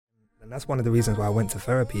And that's one of the reasons why I went to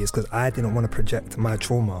therapy, is because I didn't want to project my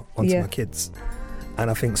trauma onto my kids.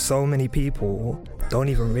 And I think so many people don't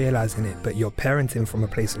even realize in it, but you're parenting from a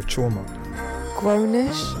place of trauma.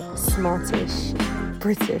 Grownish, smartish,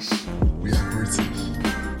 British. We are British,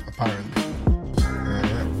 apparently.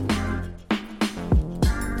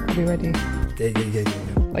 Are we ready?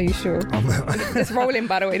 Yeah. Are you sure? It's rolling,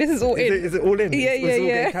 by the way. This is all in. Is it all in? Yeah,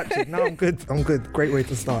 It's all captured. No, I'm good. Great way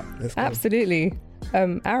to start. Let's go. Absolutely.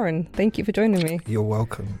 Aaron, thank you for joining me. You're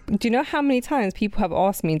welcome. Do you know how many times people have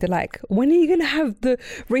asked me, they're like, when are you going to have the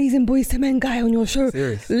Raising Boys to Men guy on your show?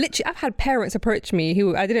 Serious? Literally, I've had parents approach me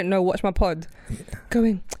who I didn't know watch my pod,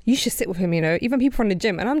 going, you should sit with him, even people from the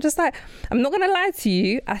gym. And I'm just like, I'm not going to lie to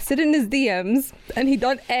you. I sit in his DMs and he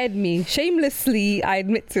done aired me. Shamelessly, I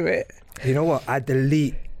admit to it. You know what? I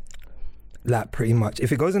delete like pretty much.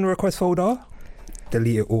 If it goes in the request folder,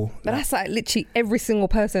 delete it all. But that's like literally every single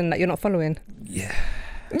person that you're not following. Yeah.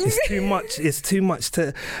 It's too much. It's too much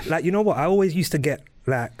to, like, you know what? I always used to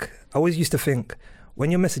think,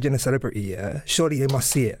 when you're messaging a celebrity, surely they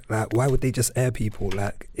must see it. Like, why would they just air people?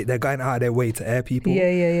 Like, they're going out of their way to air people.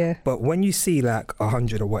 Yeah. But when you see like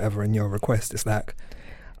 100 or whatever in your request, it's like,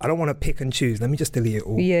 I don't want to pick and choose. Let me just delete it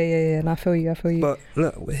all. Yeah. And I feel you. But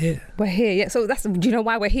look, we're here. Yeah. So do you know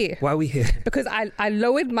why we're here? Why are we here? Because I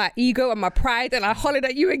lowered my ego and my pride and I hollered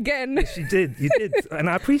at you again. Yes, you did. And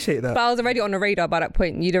I appreciate that. But I was already on the radar by that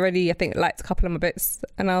point. You'd already, I think, liked a couple of my bits.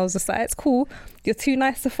 And I was just like, it's cool. You're too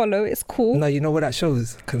nice to follow. It's cool. No, you know what that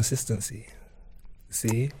shows? Consistency.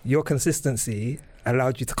 See? Your consistency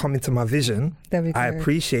allowed you to come into my vision. There we go. I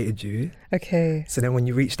appreciated you. Okay. So then when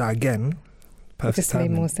you reached out again, perfect It just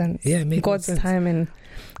timing. made more sense. Yeah, it made God's more sense. timing.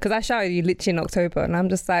 Because I shouted you literally in October and I'm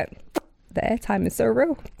just like, the airtime is so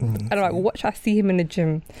real. And I'm like, watch, I see him in the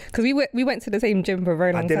gym. Because we went to the same gym for a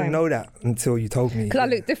very long I time. didn't know that until you told me. Because I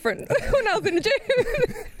looked different when I was in the gym.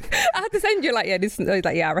 I had to send you like,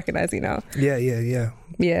 I recognise you now. Yeah.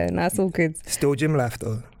 Yeah, no, it's all good. Still gym life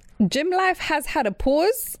though. Gym life has had a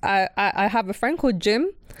pause. I have a friend called Jim.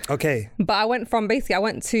 Okay. But I went to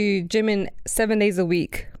gymming 7 days a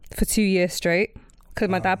week for 2 years straight because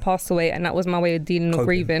my dad passed away and that was my way of dealing with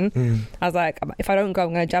grieving. I was like, if I don't go,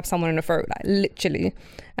 I'm going to jab someone in the throat, like literally.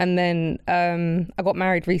 And then I got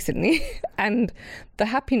married recently and the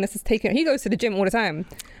happiness is taken. He goes to the gym all the time.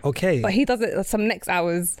 Okay. But he does it some next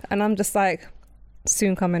hours and I'm just like,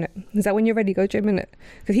 soon come in it. He's like, when you're ready, go gym in it.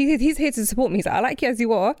 Because he's here to support me. He's like, I like you as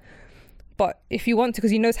you are. But if you want to,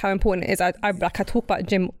 because he knows how important it is, I talk about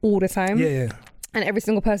gym all the time. Yeah. And every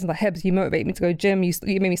single person's like, Hebs, you motivate me to go gym. You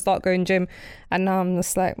made me start going gym. And now I'm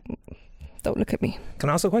just like, don't look at me. Can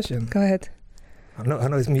I ask a question? Go ahead. I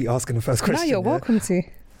know it's me asking the first question. No, you're welcome to.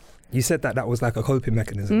 You said that was like a coping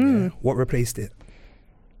mechanism. Yeah? What replaced it?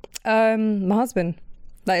 My husband.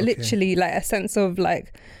 Like Okay. literally like a sense of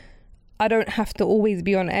like, I don't have to always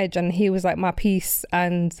be on edge. And he was like my peace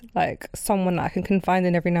and like someone that I can confide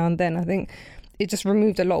in every now and then. I think it just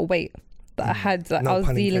removed a lot of weight that I had. Like No I was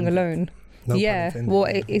pun dealing intended. alone. No pun Yeah, intended. well,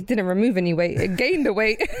 it didn't remove any weight. It gained the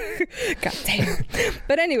weight. God damn.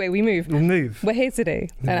 But anyway, we moved. We'll move We're here today,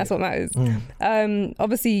 and that's what matters. Mm.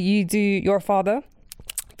 Obviously, you're a father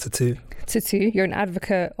to two. to two. You're an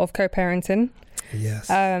advocate of co-parenting. Yes.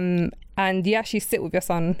 And you actually sit with your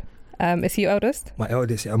son. Is he your eldest? My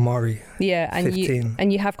eldest, Amari. Yeah, and 15.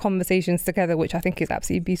 you have conversations together, which I think is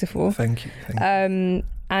absolutely beautiful. Thank you.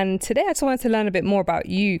 And today I just wanted to learn a bit more about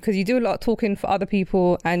you because you do a lot of talking for other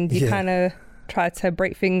people and you kind of try to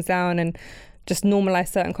break things down and just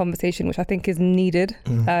normalize certain conversation, which I think is needed.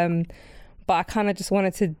 But I kind of just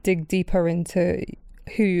wanted to dig deeper into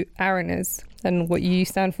who Aaron is and what you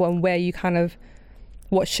stand for and where you kind of,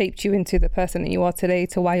 what shaped you into the person that you are today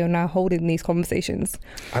to why you're now holding these conversations.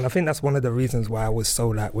 And I think that's one of the reasons why I was so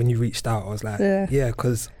like, when you reached out, I was like, yeah,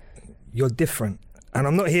 because you're different. And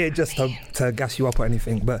I'm not here just to gas you up or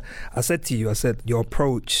anything, but I said to you, your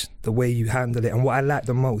approach, the way you handle it, and what I like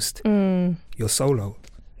the most, you're solo.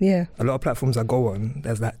 Yeah. A lot of platforms I go on,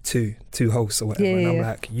 there's like two hosts or whatever, and I'm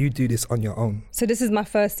like, you do this on your own. So this is my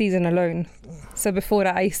first season alone. So before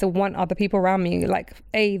that, I used to want other people around me. Like,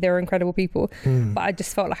 they're incredible people, but I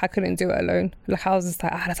just felt like I couldn't do it alone. Like I was just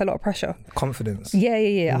like, that's a lot of pressure. Confidence. Yeah,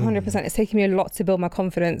 100%. It's taken me a lot to build my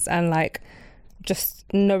confidence and like,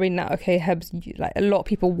 just knowing that, okay, Hebs, like a lot of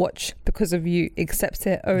people watch because of you, accept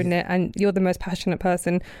it, own it, and you're the most passionate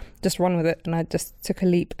person, just run with it. And I just took a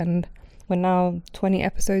leap and we're now 20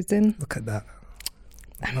 episodes in. Look at that.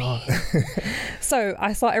 I mean, so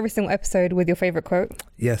I start every single episode with your favourite quote.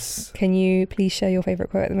 Yes. Can you please share your favourite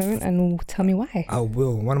quote at the moment and tell me why? I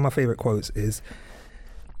will. One of my favourite quotes is,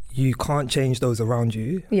 you can't change those around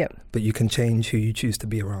you, but you can change who you choose to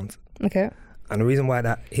be around. Okay. And the reason why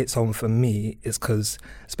that hits home for me is because,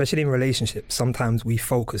 especially in relationships, sometimes we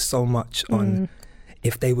focus so much on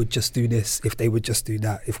if they would just do this, if they would just do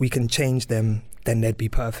that, if we can change them, then they'd be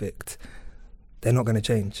perfect. They're not going to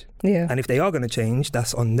change. Yeah. And if they are going to change,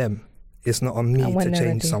 that's on them. It's not on me to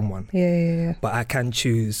change someone. Yeah. But I can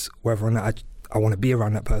choose whether or not I want to be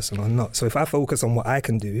around that person or not. So if I focus on what I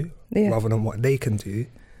can do rather than what they can do.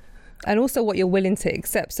 And also what you're willing to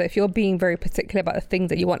accept. So if you're being very particular about the things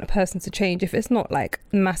that you want a person to change, if it's not like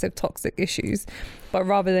massive toxic issues, but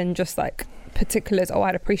rather than just like particulars,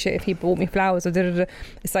 I'd appreciate if he bought me flowers or da-da-da.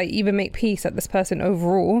 It's like even make peace that this person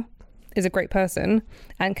overall is a great person,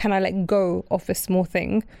 and can I let go of this small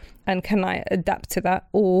thing, and can I adapt to that,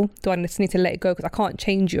 or do I just need to let it go because I can't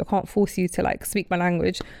change you, I can't force you to like speak my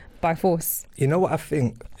language by force. You know what I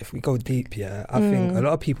think, if we go deep, I think a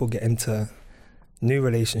lot of people get into new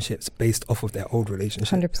relationships based off of their old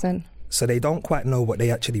relationship. 100%. So they don't quite know what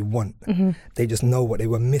they actually want. They just know what they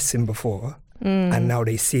were missing before, and now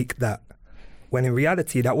they seek that. When in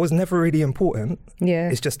reality, that was never really important. Yeah.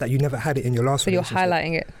 It's just that you never had it in your last relationship. So you're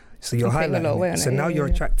highlighting it. So you're highlighting it. So now you're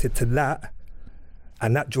attracted to that,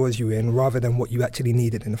 and that draws you in rather than what you actually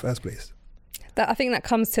needed in the first place. I think that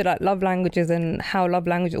comes to like love languages and how love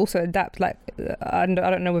languages also adapt. Like I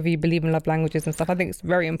don't know whether you believe in love languages and stuff. I think it's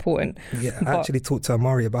very important. Yeah, I actually talked to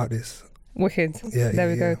Amari about this. Wicked. There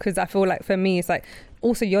we go. Because I feel like for me, it's like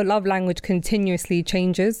also your love language continuously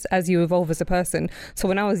changes as you evolve as a person. So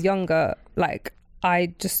when I was younger, like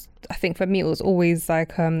I think for me it was always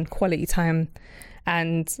like quality time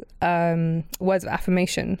and words of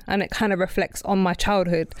affirmation, and it kind of reflects on my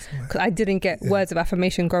childhood because I didn't get words of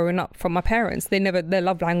affirmation growing up from my parents. Their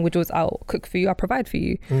love language was I'll cook for you, I'll provide for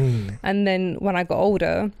you. And then when I got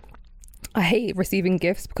older, I hated receiving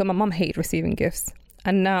gifts because my mum hated receiving gifts,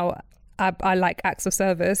 and now I like acts of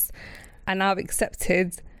service, and now I've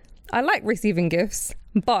accepted I like receiving gifts,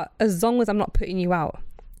 but as long as I'm not putting you out,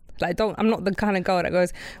 like I'm not the kind of girl that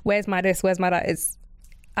goes, where's my this, where's my that.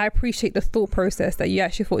 I appreciate the thought process that you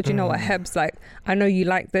actually thought, you know what, Hebs, like, I know you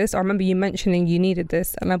like this. I remember you mentioning you needed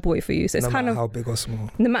this and I bought it for you. So it's kind of... No matter how big or small.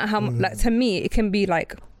 No matter how... Like, to me, it can be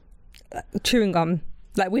like chewing gum.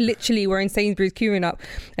 Like, we literally were in Sainsbury's queuing up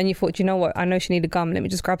and you thought, you know what, I know she needed gum. Let me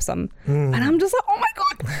just grab some. And I'm just like, oh my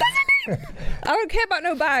God, that's it. I don't care about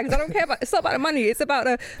no bags. I don't care about... It's not about the money. It's about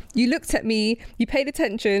you looked at me, you paid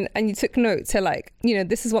attention and you took note to like, you know,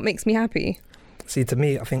 this is what makes me happy. See, to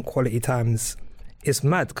me, I think quality times... It's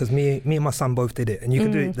mad because me and my son both did it, and you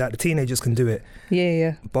can do it. Like the teenagers can do it.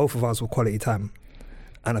 Yeah. Both of us were quality time,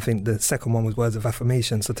 and I think the second one was words of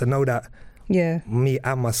affirmation. So to know that, me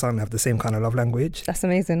and my son have the same kind of love language. That's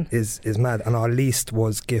amazing. Is mad, and our least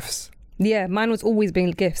was gifts. Yeah, mine was always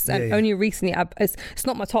being gifts, and only recently it's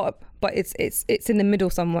not my top, but it's in the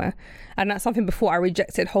middle somewhere, and that's something before I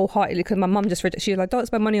rejected wholeheartedly because my mum just rejected. She was like, "Don't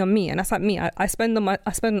spend money on me," and that's like me. I spend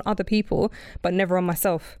on other people, but never on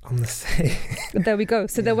myself. I'm the same. There we go.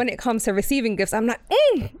 So then when it comes to receiving gifts, I'm like,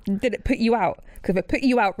 did it put you out? Because if it put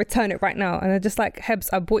you out, return it right now. And they're just like, Hebs,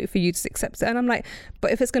 I bought it for you, just accept it. And I'm like,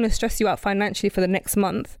 but if it's going to stress you out financially for the next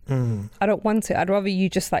month, I don't want it. I'd rather you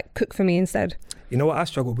just like cook for me instead. You know what I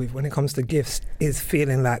struggle with when it comes to gifts is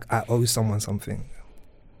feeling like I owe someone something.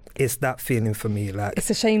 It's that feeling for me. Like it's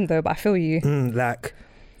a shame though, but I feel you. Like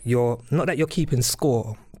not that you're keeping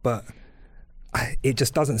score, but it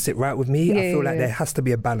just doesn't sit right with me. I feel like there has to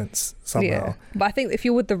be a balance somehow. Yeah. But I think if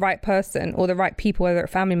you're with the right person or the right people, whether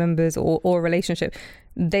it's family members or a relationship,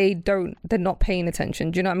 they're not paying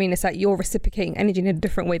attention. Do you know what I mean? It's like you're reciprocating energy in a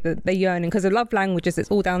different way that they're yearning. Because of love languages,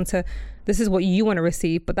 it's all down to this is what you want to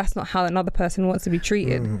receive, but that's not how another person wants to be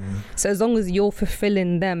treated. So as long as you're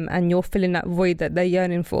fulfilling them and you're filling that void that they're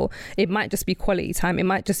yearning for, it might just be quality time. It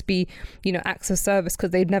might just be, you know, acts of service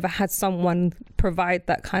because they've never had someone provide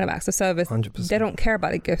that kind of acts of service. 100%. They don't care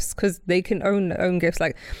about the gifts because they can own their own gifts.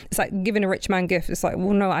 Like it's like giving a rich man gift. It's like,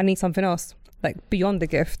 well, no, I need something else, like beyond the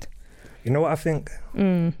gift. You know what I think?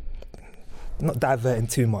 Not diverting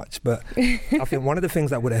too much, but I think one of the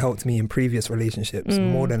things that would have helped me in previous relationships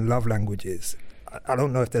more than love languages, I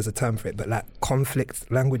don't know if there's a term for it, but like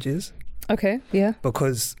conflict languages. Okay, yeah.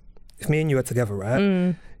 Because if me and you are together,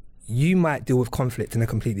 right, you might deal with conflict in a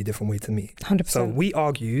completely different way to me. 100%. So we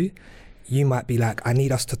argue, you might be like, I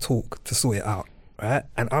need us to talk to sort it out, right?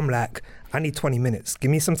 And I'm like, I need 20 minutes.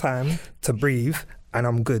 Give me some time to breathe and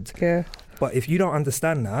I'm good. Yeah. But if you don't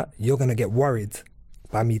understand that, you're going to get worried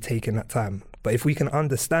by me taking that time. But if we can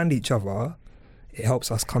understand each other, it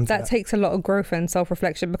helps us come to that. That takes a lot of growth and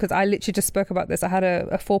self-reflection because I literally just spoke about this. I had a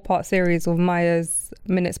 4-part series of Maya's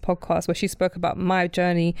Minutes podcast where she spoke about my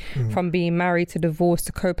journey from being married to divorce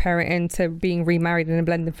to co-parenting to being remarried in a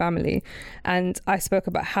blended family. And I spoke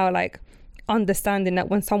about how like understanding that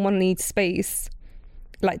when someone needs space,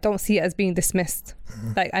 like, don't see it as being dismissed.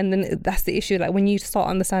 Like, and then that's the issue. Like, when you start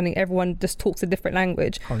understanding everyone just talks a different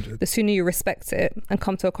language, 100. the sooner you respect it and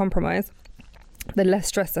come to a compromise, the less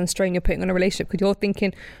stress and strain you're putting on a relationship, because you're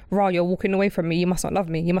thinking, rah, you're walking away from me, you must not love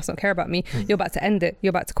me, you must not care about me, you're about to end it, you're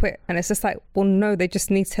about to quit. And it's just like, well, no, they just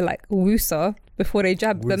need to like woosa before they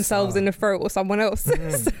jab themselves in the throat or someone else. So,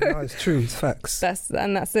 no, it's true, it's facts. That's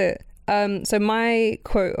it. So my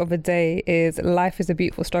quote of the day is, life is a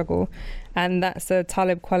beautiful struggle. And that's a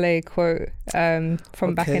Talib Kweli quote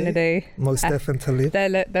from back in the day. Most definitely.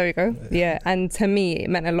 There we go. Yeah. And to me, it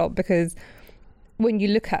meant a lot, because when you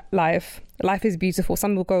look at life is beautiful.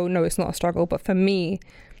 Some will go, no, it's not a struggle. But for me,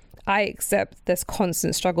 I accept there's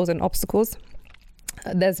constant struggles and obstacles.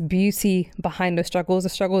 There's beauty behind the struggles. The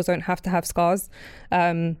struggles don't have to have scars.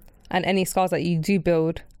 And any scars that you do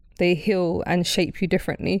build, they heal and shape you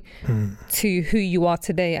differently to who you are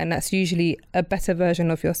today. And that's usually a better version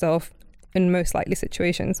of yourself in most likely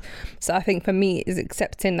situations. So I think for me is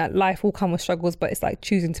accepting that life will come with struggles, but it's like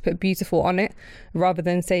choosing to put beautiful on it, rather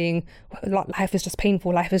than saying life is just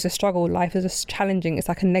painful, life is a struggle, life is just challenging. It's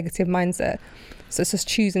like a negative mindset. So it's just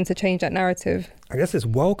choosing to change that narrative. I guess it's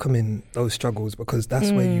welcoming those struggles, because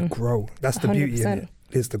that's where you grow. That's the 100%. Beauty in it,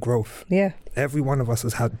 is the growth. Yeah. Every one of us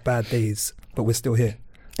has had bad days, but we're still here.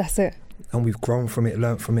 That's it. And we've grown from it,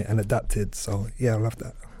 learned from it, and adapted. So yeah, I love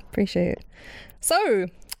that. Appreciate it. So,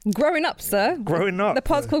 growing up, sir. Growing up. The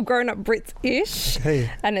pod's called Growing Up British. Hey.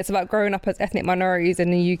 And it's about growing up as ethnic minorities in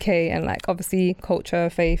the UK, and like obviously culture,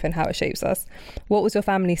 faith, and how it shapes us. What was your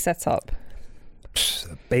family set up?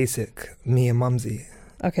 Basic. Me and Mumsy.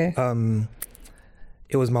 Okay.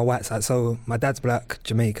 It was my white side. So my dad's black,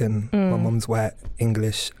 Jamaican. My mum's white,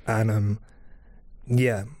 English. And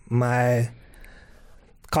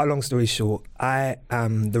cut a long story short, I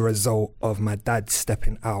am the result of my dad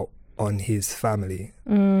stepping out on his family,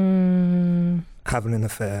 having an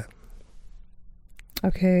affair.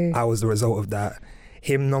 Okay. I was the result of that.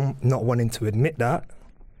 Him not wanting to admit that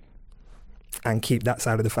and keep that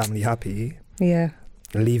side of the family happy. Yeah.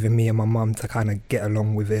 Leaving me and my mum to kind of get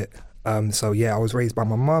along with it. So yeah, I was raised by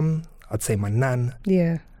my mum. I'd say my nan.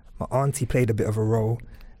 Yeah. My auntie played a bit of a role.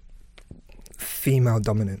 Female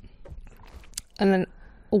dominant. And then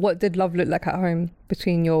what did love look like at home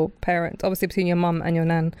between your parents, obviously between your mum and your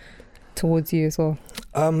nan, towards you as well?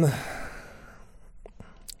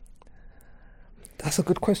 That's a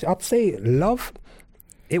good question. I'd say love,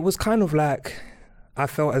 it was kind of like, I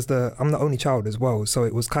felt as I'm the only child as well, so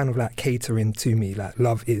it was kind of like catering to me. Like,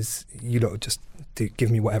 love is, just to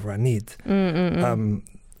give me whatever I need.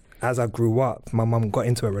 As I grew up, my mum got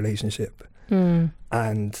into a relationship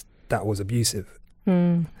and that was abusive.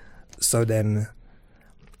 So then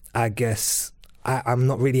I guess I'm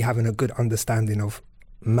not really having a good understanding of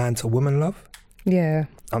man to woman love. Yeah.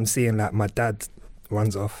 I'm seeing like my dad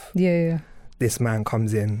runs off. Yeah. This man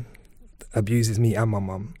comes in, abuses me and my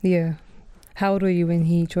mum. Yeah. How old were you when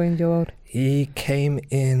he joined your world? He came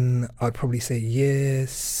in, I'd probably say year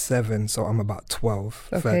 7, so I'm about 12,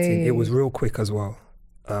 13. It was real quick as well.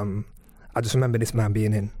 I just remember this man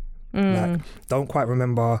being in. Like, don't quite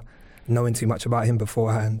remember knowing too much about him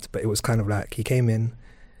beforehand, but it was kind of like he came in,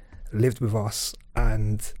 lived with us,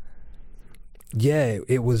 and yeah,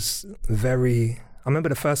 it was very... I remember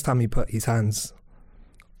the first time he put his hands,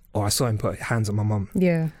 or I saw him put hands on my mum.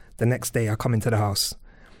 Yeah. The next day I come into the house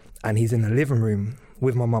and he's in the living room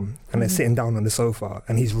with my mum and they're sitting down on the sofa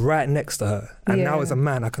and he's right next to her. And now as a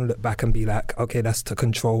man, I can look back and be like, okay, that's to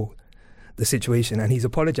control the situation. And he's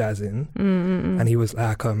apologizing and he was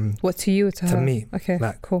like... what, to you or to her? To me. Okay,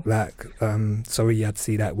 like, cool. Like, sorry you had to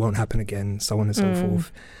see that, won't happen again, so on and so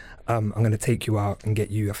forth. I'm going to take you out and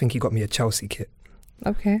get you... I think he got me a Chelsea kit.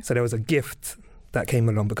 Okay. So there was a gift that came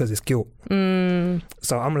along because it's guilt.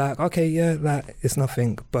 So I'm like, okay, yeah, like it's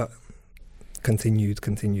nothing, but continued.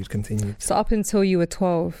 So up until you were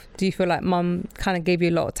 12, do you feel like mum kind of gave you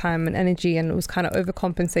a lot of time and energy and was kind of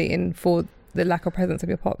overcompensating for the lack of presence of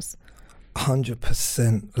your pops?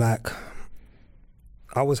 100%. Like,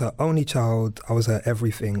 I was her only child, I was her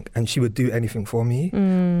everything, and she would do anything for me,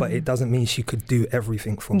 but it doesn't mean she could do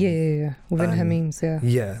everything for me. Yeah. Within her means, yeah.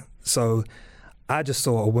 Yeah. So I just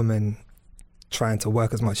saw a woman trying to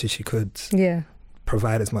work as much as she could. Yeah.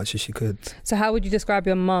 Provide as much as she could. So how would you describe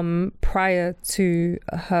your mum prior to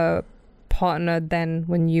her partner then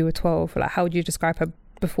when you were 12? Like, how would you describe her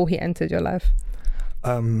before he entered your life?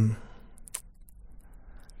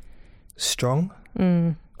 Strong.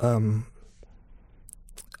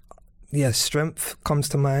 Yeah, strength comes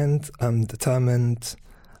to mind. Determined,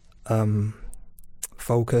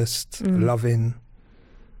 focused, loving,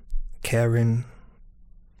 caring.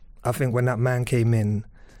 I think when that man came in,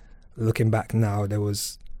 looking back now, I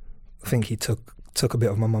think he took a bit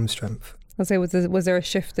of my mum's strength. I'll say, was there a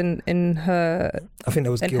shift in her? I think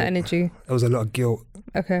there was guilt. Her energy. There was a lot of guilt.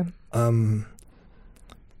 Okay. I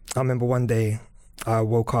remember one day I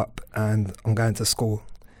woke up and I'm going to school,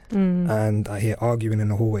 and I hear arguing in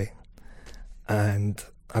the hallway, and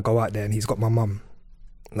I go out there and he's got my mum,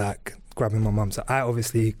 like grabbing my mum. So I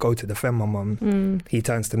obviously go to defend my mum. He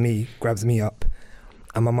turns to me, grabs me up,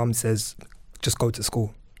 and my mum says, "Just go to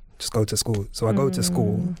school. Just go to school." So I go to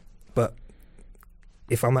school, but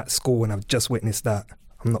if I'm at school and I've just witnessed that,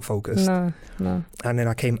 I'm not focused. No. And then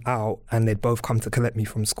I came out and they'd both come to collect me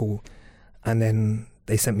from school, and then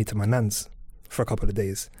they sent me to my nan's for a couple of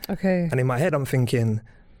days. Okay. And in my head I'm thinking,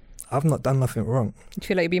 I've not done nothing wrong. You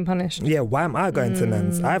feel like you're being punished? Yeah, why am I going to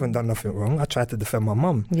nan's? I haven't done nothing wrong. I tried to defend my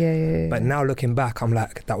mum. Yeah. But now looking back, I'm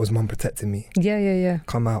like, that was mum protecting me. Yeah.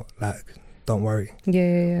 Come out, like, don't worry.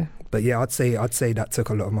 Yeah. But yeah, I'd say that took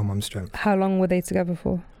a lot of my mum's strength. How long were they together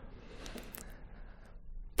for?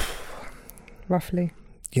 Roughly.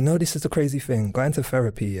 You know, this is the crazy thing. Going to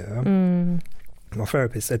therapy, my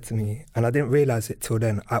therapist said to me, and I didn't realise it till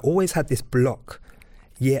then, I always had this block.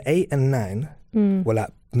 Year 8 and 9 were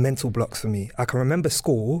like mental blocks for me. I can remember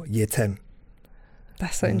school, year 10.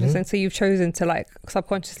 That's so interesting. So you've chosen to like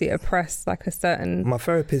subconsciously oppress like a certain My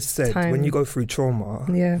therapist said time. When you go through trauma,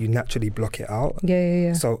 you naturally block it out.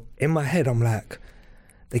 Yeah. So in my head, I'm like,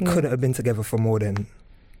 they couldn't have been together for more than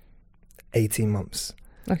 18 months.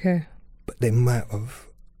 Okay. But they might have.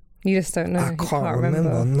 You just don't know. I can't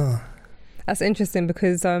remember. No. That's interesting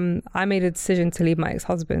because I made a decision to leave my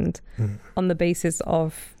ex-husband on the basis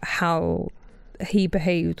of how he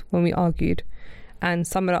behaved when we argued, and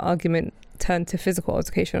some of the argument turned to physical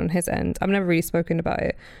altercation on his end. I've never really spoken about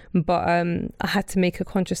it, but I had to make a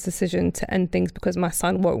conscious decision to end things because my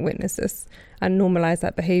son won't witness this and normalize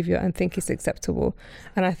that behavior and think it's acceptable.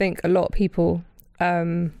 And I think a lot of people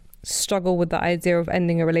struggle with the idea of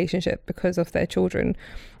ending a relationship because of their children,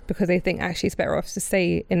 because they think actually it's better off to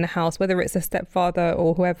stay in the house, whether it's a stepfather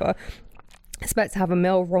or whoever. It's better to have a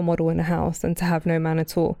male role model in the house than to have no man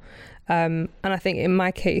at all. And I think in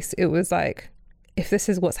my case, it was like, if this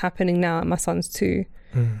is what's happening now and my son's 2,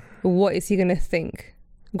 what is he going to think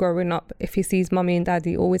growing up if he sees mummy and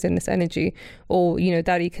daddy always in this energy, or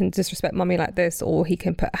daddy can disrespect mummy like this, or he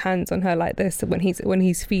can put hands on her like this when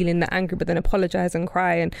he's feeling the anger but then apologize and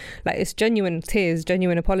cry, and like it's genuine tears,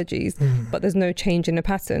 genuine apologies, but there's no change in the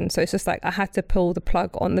pattern. So it's just like I had to pull the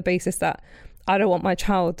plug on the basis that I don't want my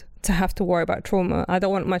child to have to worry about trauma. I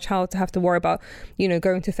don't want my child to have to worry about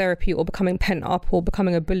going to therapy or becoming pent up or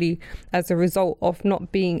becoming a bully as a result of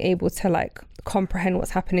not being able to like comprehend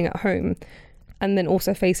what's happening at home, and then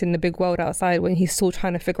also facing the big world outside when he's still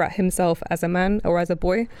trying to figure out himself as a man or as a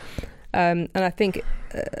boy. And I think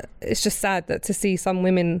it's just sad that to see some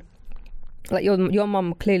women, like your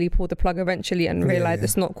mum clearly pulled the plug eventually and realised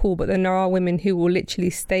it's not cool, but then there are women who will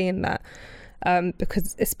literally stay in that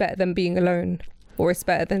because it's better than being alone, or it's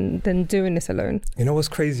better than doing this alone. You know what's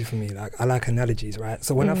crazy for me? Like, I like analogies, right?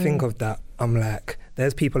 So when I think of that, I'm like,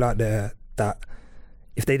 there's people out there that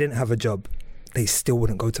if they didn't have a job, they still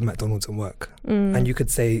wouldn't go to McDonald's and work. And you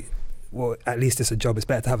could say, well, at least it's a job. It's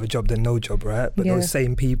better to have a job than no job, right? But those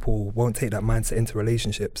same people won't take that mindset into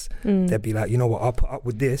relationships. They'll be like, you know what, I'll put up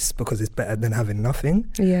with this because it's better than having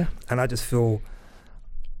nothing. Yeah. And I just feel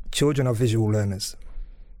children are visual learners.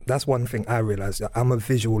 That's one thing I realised. I'm a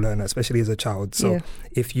visual learner, especially as a child. So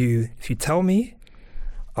if you tell me,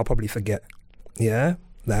 I'll probably forget. Yeah?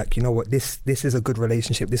 Like, you know what, this is a good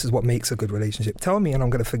relationship. This is what makes a good relationship. Tell me and I'm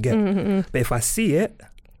going to forget. But if I see it,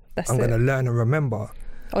 I'm going to learn and remember.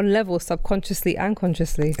 On levels, subconsciously and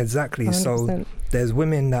consciously. Exactly. 100%. So there's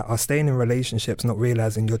women that are staying in relationships not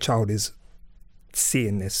realising your child is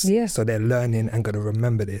seeing this. Yeah. So they're learning and going to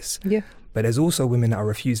remember this. Yeah. But there's also women that are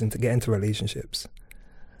refusing to get into relationships.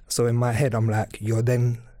 So in my head, I'm like, you're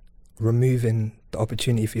then removing the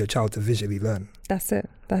opportunity for your child to visually learn. That's it.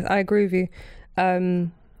 I agree with you.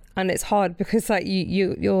 And it's hard because like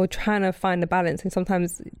you're trying to find the balance, and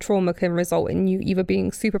sometimes trauma can result in you either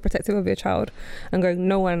being super protective of your child and going,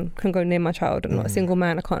 no one can go near my child, I'm not a single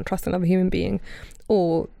man, I can't trust another human being.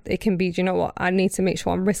 Or it can be, do you know what, I need to make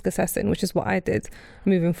sure I'm risk assessing, which is what I did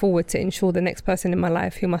moving forward, to ensure the next person in my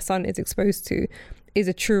life who my son is exposed to is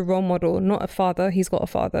a true role model, not a father. He's got a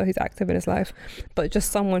father who's active in his life, but just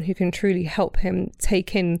someone who can truly help him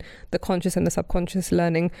take in the conscious and the subconscious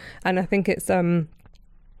learning. And I think it's a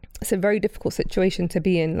very difficult situation to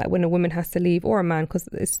be in, like when a woman has to leave, or a man, because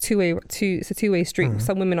it's a two-way street.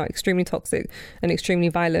 Some women are extremely toxic and extremely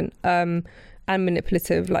violent. And and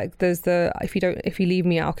manipulative. Like there's the if you leave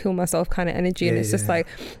me, I'll kill myself kind of energy, and it's just like,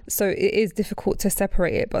 so it is difficult to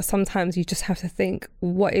separate it. But sometimes you just have to think,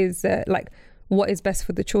 what is best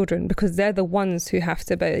for the children, because they're the ones who have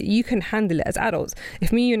to. But you can handle it as adults.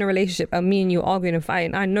 If me and you in a relationship and me and you are arguing and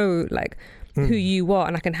fighting, I know like who you are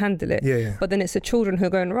and I can handle it. But then it's the children who are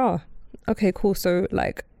going, raw. Okay, cool. So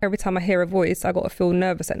like every time I hear a voice, I got to feel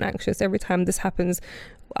nervous and anxious. Every time this happens,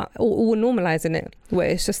 we're normalizing it, where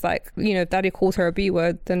it's just like, you know, if daddy calls her a B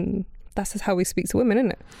word, then that's just how we speak to women,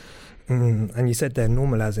 isn't it? And you said they're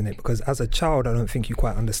normalizing it, because as a child, I don't think you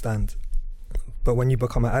quite understand. But when you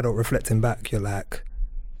become an adult, reflecting back, you're like,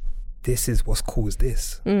 this is what's caused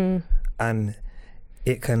this. And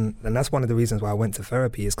it can, and that's one of the reasons why I went to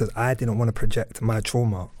therapy, is because I didn't want to project my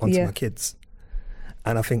trauma onto my kids.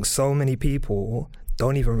 And I think so many people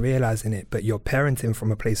don't even realize in it, but you're parenting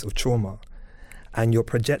from a place of trauma and you're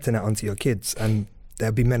projecting it onto your kids. And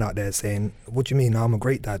there'll be men out there saying, what do you mean? I'm a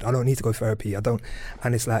great dad. I don't need to go to therapy. I don't.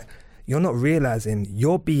 And it's like, you're not realizing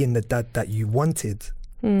you're being the dad that you wanted,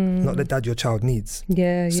 not the dad your child needs.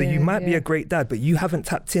 So you might be a great dad, but you haven't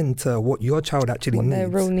tapped into what your child actually needs. Their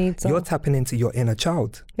real needs You're tapping into your inner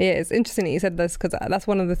child. Yeah, it's interesting that you said this, because that's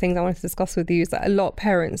one of the things I wanted to discuss with you, is that a lot of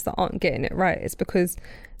parents that aren't getting it right, it's because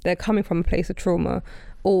they're coming from a place of trauma.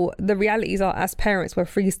 Or the realities are, as parents, we're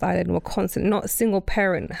freestyling, we're constant. Not a single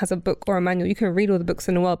parent has a book or a manual. You can read all the books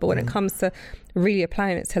in the world, but when it comes to really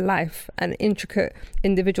applying it to life and intricate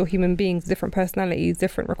individual human beings, different personalities,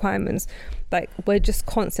 different requirements, like we're just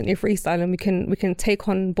constantly freestyling. We can take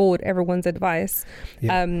on board everyone's advice.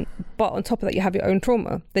 But on top of that, you have your own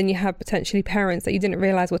trauma. Then you have potentially parents that you didn't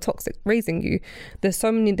realize were toxic raising you. There's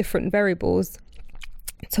so many different variables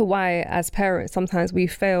to why, as parents, sometimes we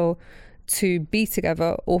fail to be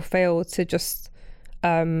together or fail to just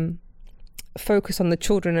focus on the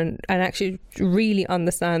children and actually really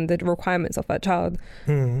understand the requirements of that child.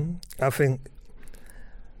 I think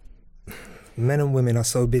men and women are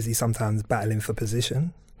so busy sometimes battling for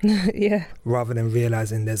position rather than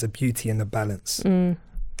realizing there's a beauty in the balance.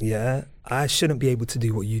 I shouldn't be able to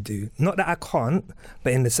do what you do. Not that I can't,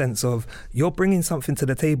 but in the sense of you're bringing something to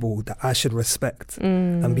the table that I should respect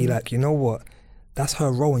and be like, you know what? That's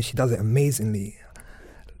her role and she does it amazingly.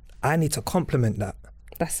 I need to compliment that.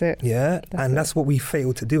 That's it. That's what we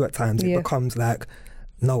fail to do at times. It becomes like,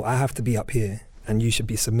 no, I have to be up here and you should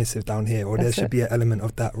be submissive down here, or there should be an element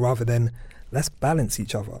of that, rather than let's balance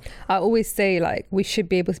each other. I always say, like, we should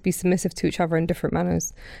be able to be submissive to each other in different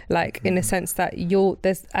manners. Like, in the sense that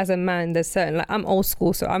there's, as a man, there's certain, like, I'm old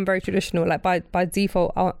school, so I'm very traditional. Like, by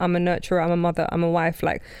default, I'm a nurturer, I'm a mother, I'm a wife.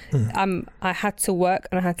 Like, I had to work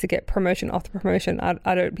and I had to get promotion after promotion.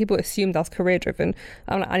 People assumed I was career driven.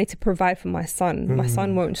 I'm like, I need to provide for my son. My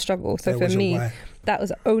son won't struggle. So for me, that was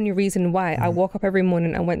the only reason why I woke up every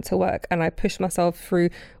morning and went to work, and I pushed myself through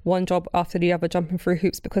one job after the other, jumping through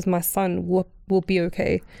hoops, because my son will be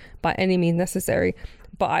okay by any means necessary.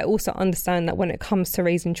 But I also understand that when it comes to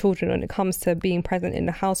raising children, when it comes to being present in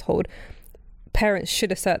the household, parents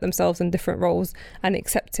should assert themselves in different roles and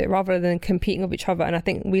accept it rather than competing with each other. And I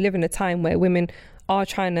think we live in a time where women are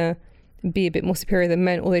trying to be a bit more superior than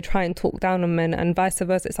men, or they try and talk down on men, and vice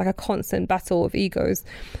versa. It's like a constant battle of egos,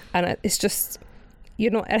 and it's just, you're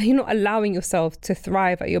not allowing yourself to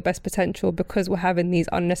thrive at your best potential because we're having these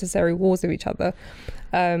unnecessary wars with each other.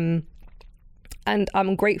 And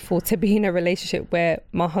I'm grateful to be in a relationship where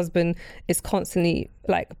my husband is constantly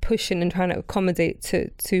like pushing and trying to accommodate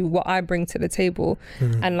to what I bring to the table,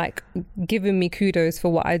 and like giving me kudos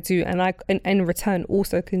for what I do, and I in return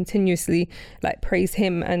also continuously like praise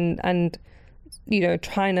him and you know,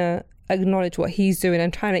 trying to acknowledge what he's doing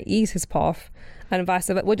and trying to ease his path. And vice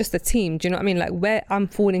versa. We're just a team. Do you know what I mean? Like, where I'm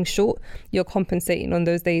falling short, you're compensating on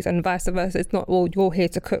those days, and vice versa. It's not, well, you're here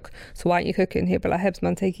to cook, so why aren't you cooking here? But like, Hebs,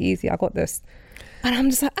 man, take it easy. I got this. And I'm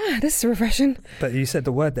just like, this is refreshing. But you said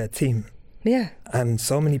the word there, team. Yeah. And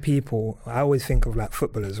so many people, I always think of like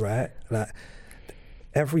footballers, right? Like,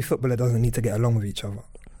 every footballer doesn't need to get along with each other.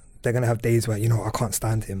 They're going to have days where, you know, I can't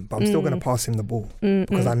stand him, but I'm still going to pass him the ball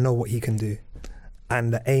because I know what he can do.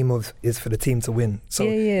 And the aim is for the team to win. So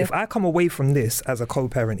if I come away from this as a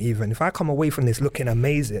co-parent, even if I come away from this looking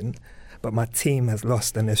amazing, but my team has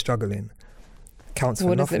lost and they're struggling, counts for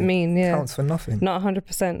nothing. What does it mean? Yeah, counts for nothing. Not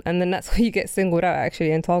 100%. And then that's where you get singled out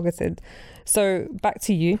actually and targeted. So back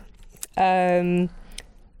to you.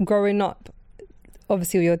 Growing up,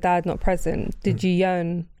 obviously with your dad not present, did you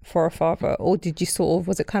yearn for a father, or did you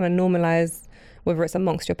was it kind of normalised, whether it's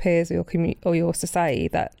amongst your peers or your community or your society,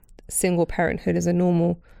 that single parenthood is a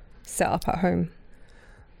normal setup at home?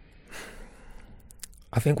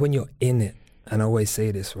 I think when you're in it, and I always say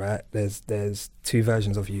this, right, there's two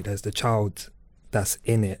versions of you. There's the child that's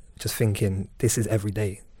in it, just thinking this is every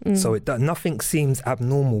day. So nothing seems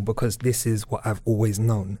abnormal because this is what I've always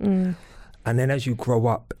known. And then as you grow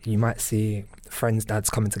up, you might see friends' dads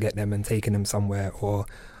coming to get them and taking them somewhere, or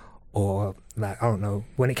like, I don't know.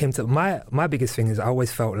 When it came to my biggest thing is I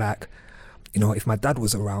always felt like, you know, if my dad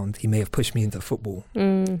was around, he may have pushed me into football.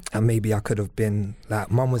 And maybe I could have been like,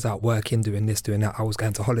 mum was out working, doing this, doing that. I was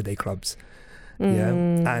going to holiday clubs. Yeah.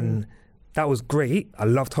 And that was great. I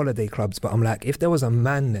loved holiday clubs, but I'm like, if there was a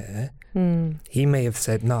man there, he may have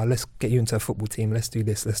said, no, let's get you into a football team. Let's do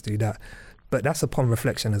this, let's do that. But that's upon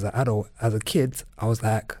reflection as an adult. As a kid, I was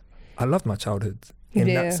like, I loved my childhood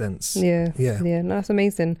in that sense. Yeah. No, that's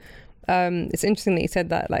amazing. It's interesting that you said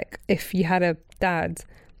that, like, if you had a dad,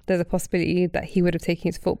 there's a possibility that he would have taken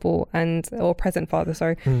you to football or present father,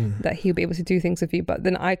 that he would be able to do things with you. But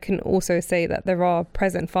then I can also say that there are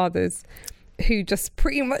present fathers who just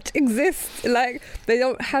pretty much exist, like they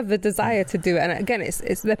don't have the desire to do it. And again,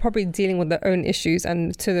 it's they're probably dealing with their own issues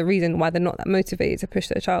and to the reason why they're not that motivated to push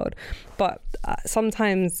their child. But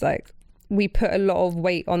sometimes, like, we put a lot of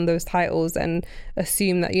weight on those titles and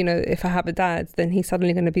assume that, you know, if I have a dad, then he's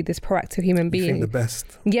suddenly going to be this proactive human being. You think the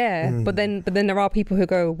best. Yeah, but then there are people who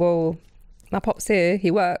go, well, my pop's here,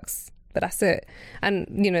 he works, but that's it. And,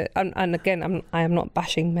 you know, and again, I am not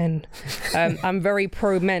bashing men. I'm very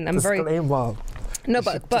pro men. I'm very... Wow. No,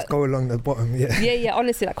 but just go along the bottom, yeah.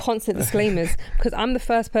 Honestly, like, constant disclaimers, because I'm the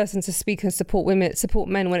first person to speak and support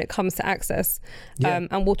men when it comes to access.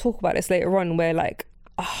 And we'll talk about this later on, where, like,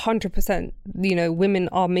 100%, you know, women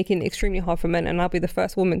are making it extremely hard for men, and I'll be the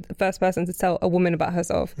first person to tell a woman about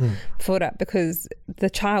herself for that, because the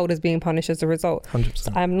child is being punished as a result. 100%.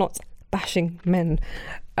 So I'm not bashing men.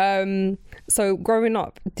 So growing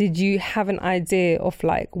up, did you have an idea of,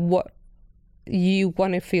 like, what you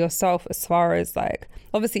wanted for yourself, as far as, like,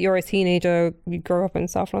 obviously you're a teenager, you grew up in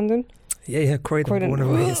South London? Yeah, Croydon. Born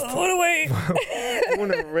and raised. All the way.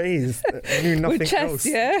 Born and raised. I knew nothing with chest, else.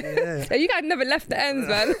 Yeah. You guys never left the ends,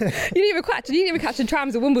 man. You didn't even catch the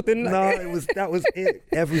trams at Wimbledon. No, that was it.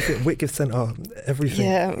 Everything. Whitgift Centre, everything.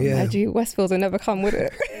 Yeah. Westfields will never come with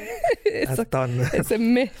it. It's a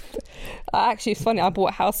myth. Actually, it's funny. I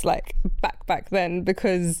bought a house, like, back then,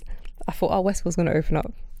 because I thought, Westfield's going to open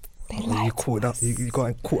up. You caught up. You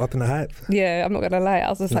got caught up in the hype. Yeah, I'm not gonna lie. I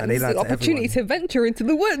was just like, this is an opportunity to venture into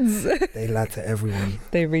the woods. They lied to everyone.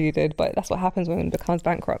 They really did, but that's what happens when one becomes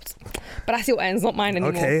bankrupt. But that's your ends, not mine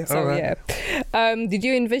anymore. Okay, so right. Yeah. Did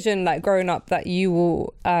you envision, like, growing up, that you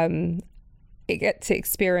will get to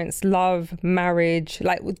experience love, marriage?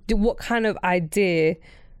 Like, what kind of idea?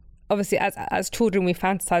 Obviously, as children, we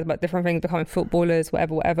fantasize about different things, becoming footballers,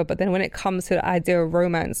 whatever. But then when it comes to the idea of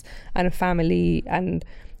romance and family and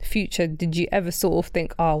future, did you ever sort of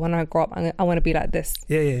think, when I grow up, I want to be like this?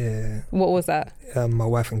 Yeah. What was that? My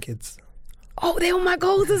wife and kids. Oh, they were my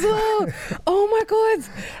goals as well. Oh my God.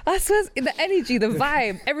 I swear, the energy, the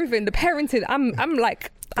vibe, everything, the parenting. I'm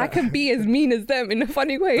like, I can be as mean as them in a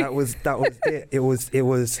funny way. That was it. It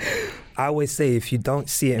was. I always say, if you don't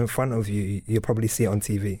see it in front of you, you'll probably see it on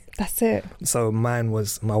TV. That's it. So mine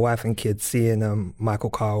was my wife and kids, seeing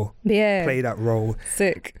Michael Carl play that role.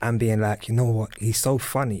 Sick. And being like, you know what, he's so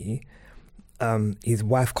funny. His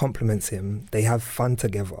wife compliments him. They have fun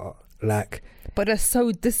together. Like, but they're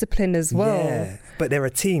so disciplined as well. Yeah, but they're a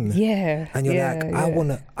team. Yeah. And you're like,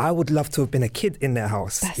 I would love to have been a kid in their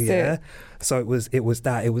house. That's it. So it was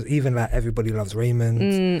that. It was even like Everybody Loves Raymond.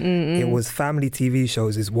 It was family TV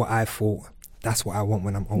shows is what I thought. That's what I want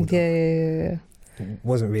when I'm older. Yeah. It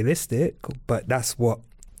wasn't realistic, but that's what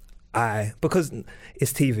because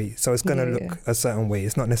it's TV, so it's going to look a certain way.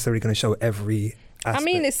 It's not necessarily going to show every aspect. I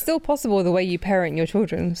mean, it's still possible the way you parent your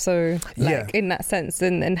children. So, like, in that sense,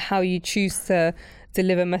 and how you choose to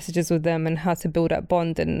deliver messages with them and how to build that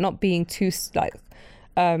bond and not being too, like,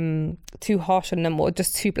 too harsh on them, or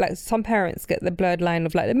just too, like, some parents get the blurred line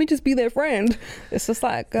of, like, let me just be their friend. It's just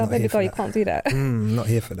like, baby girl, you can't do that. Not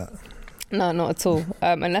here for that. No, not at all.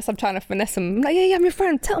 Unless I'm trying to finesse them. I'm like, yeah, I'm your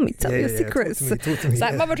friend. Tell me your secrets. Talk to me. It's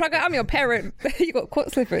like, mother trucker, I'm your parent. You got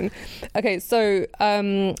caught slipping. Okay, so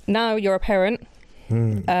now you're a parent.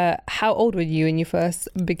 How old were you when you first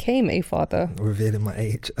became a father? Revealing my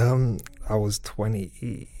age. I was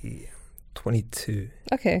 22.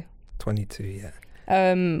 Okay. 22, yeah.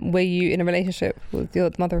 Were you in a relationship with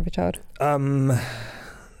the mother of a child?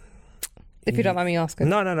 If you don't mind me asking.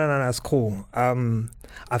 No, that's cool.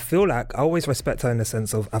 I feel like I always respect her in the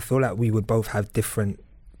sense of I feel like we would both have different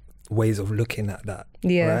ways of looking at that.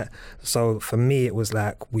 Yeah. Right? So for me, it was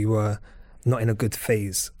like we were not in a good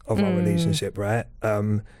phase of our relationship, right?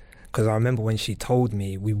 Because I remember when she told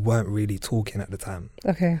me, we weren't really talking at the time.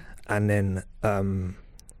 Okay. And then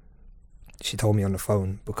she told me on the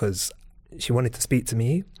phone because she wanted to speak to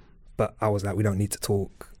me, but I was like, we don't need to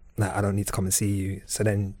talk. Like, I don't need to come and see you. So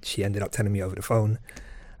then she ended up telling me over the phone,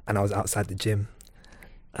 and I was outside the gym,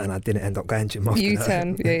 and I didn't end up going gym after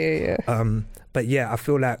U-turn. that. Yeah. But yeah, I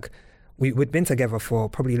feel like we'd been together for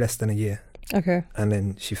probably less than a year. Okay. And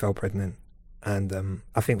then she fell pregnant. And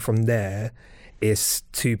I think from there, it's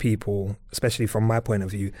two people, especially from my point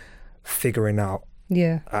of view, figuring out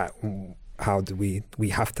how do we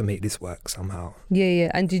have to make this work somehow.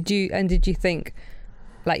 Yeah. And did you think,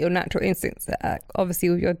 like, your natural instincts, obviously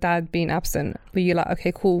with your dad being absent, were you like,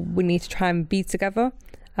 okay, cool, we need to try and be together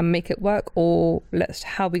and make it work, or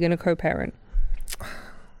how are we going to co-parent?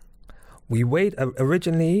 We wait.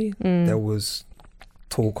 Originally, there was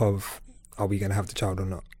talk of, are we going to have the child or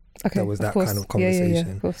not? Okay, there was that kind of conversation.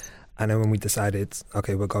 Yeah, of course. And then when we decided,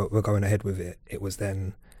 okay, we're going ahead with it, it was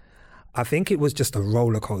then, I think it was just a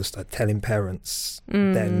roller coaster, telling parents,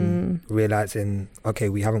 then realizing, okay,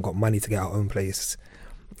 we haven't got money to get our own place.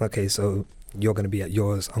 Okay, so you're going to be at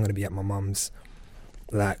yours, I'm going to be at my mum's.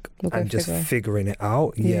 Like, and just figuring it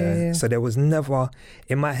out. Yeah. So there was never,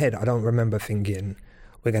 in my head, I don't remember thinking,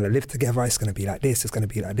 we're going to live together, it's going to be like this, it's going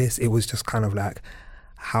to be like this. It was just kind of like,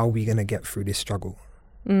 how are we going to get through this struggle?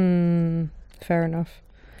 Fair enough.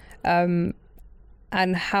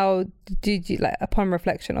 And how did you, like, upon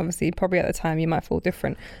reflection, obviously probably at the time you might feel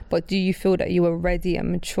different, but do you feel that you were ready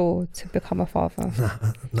and mature to become a father?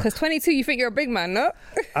 Because 22, you think you're a big man, no?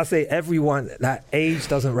 I say everyone, like, age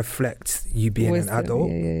doesn't reflect you being an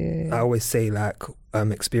adult. I always say, like,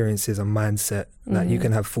 experiences and mindset, like, you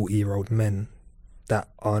can have 40-year-old men that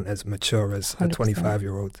aren't as mature as 100%. A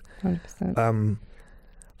 25-year-old. 100%.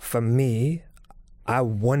 For me, I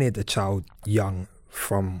wanted a child young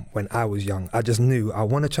from when I was young. I just knew I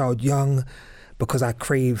want a child young because I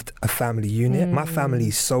craved a family unit. My family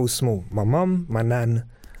is so small. My mum, my nan,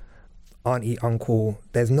 auntie, uncle.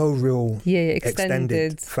 There's no real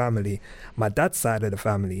extended family. My dad's side of the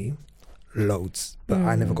family, loads, but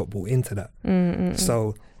I never got brought into that.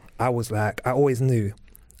 So I was like, I always knew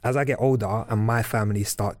as I get older and my family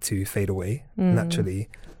start to fade away naturally,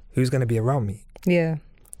 who's going to be around me? Yeah.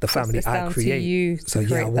 The family I create. So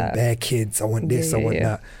I want their kids, I want this, I want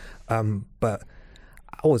that. But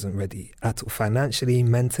I wasn't ready at all, financially,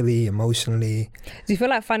 mentally, emotionally. Do you feel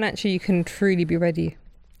like financially you can truly be ready?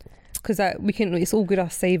 Because it's all good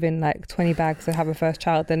us saving like 20 bags to have a first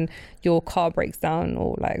child, then your car breaks down,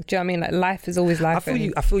 or like, do you know what I mean? Like, life is always life.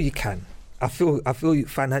 I feel you can. I feel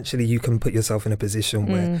financially you can put yourself in a position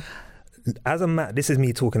where, as a man, this is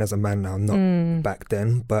me talking as a man now, not back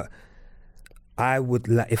then, but I would,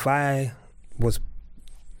 if I was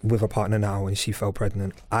with a partner now and she fell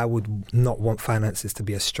pregnant, I would not want finances to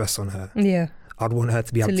be a stress on her. Yeah. I'd want her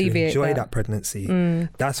to be able to enjoy that pregnancy.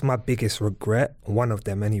 That's my biggest regret, one of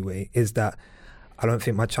them anyway, is that I don't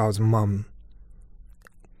think my child's mum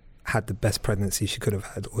had the best pregnancy she could have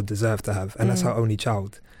had or deserved to have. And that's her only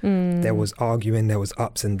child. There was arguing, there was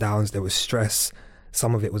ups and downs, there was stress.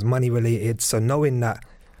 Some of it was money related. So knowing that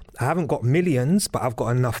I haven't got millions, but I've got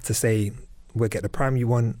enough to say, we'll get the pram you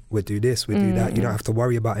want, we'll do this, we'll do that. You don't have to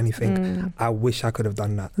worry about anything. I wish I could have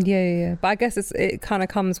done that. Yeah. But I guess it kind of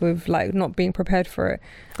comes with like not being prepared for it.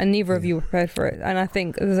 And neither of you were prepared for it. And I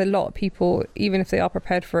think there's a lot of people, even if they are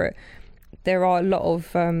prepared for it, there are a lot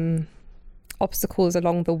of obstacles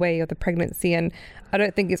along the way of the pregnancy. And I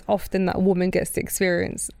don't think it's often that a woman gets to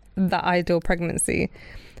experience that ideal pregnancy.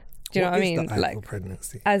 Do you know what I mean? Like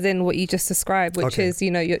pregnancy, as in what you just described, which is, you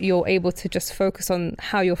know, you're able to just focus on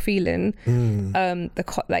how you're feeling,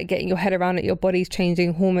 like getting your head around it. Your body's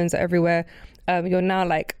changing, hormones are everywhere. You're now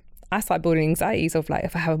like, I start building anxieties of like,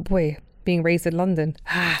 if I have a boy being raised in London,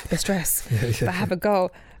 the stress. If I have a girl,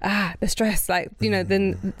 the stress. Like, you know,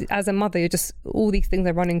 then as a mother, you're just, all these things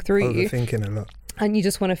are running through you. Overthinking a lot. And you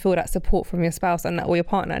just want to feel that support from your spouse and or your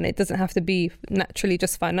partner. And it doesn't have to be naturally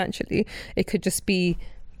just financially. It could just be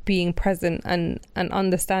being present and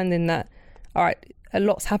understanding that, all right, a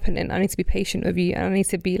lot's happening. I need to be patient with you, and I need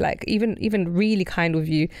to be like even really kind with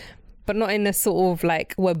you, but not in a sort of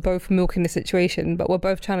like we're both milking the situation, but we're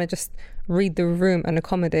both trying to just read the room and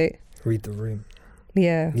accommodate. Read the room.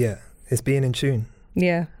 Yeah. It's being in tune.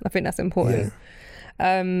 Yeah, I think that's important.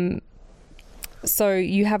 So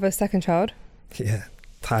you have a second child. Yeah,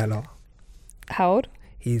 Tyler. How old?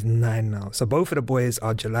 He's 9 now. So both of the boys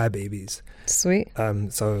are July babies. Sweet.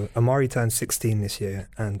 So Amari turns 16 this year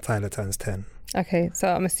and Tyler turns 10. Okay, so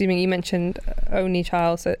I'm assuming you mentioned only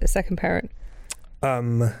child, so a second parent.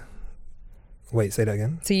 Wait, say that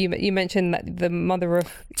again. So you mentioned that the mother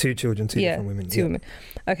of 2 children, two different women. Two women.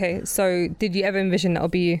 Okay, so did you ever envision that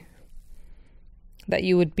would be you? That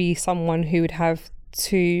you would be someone who would have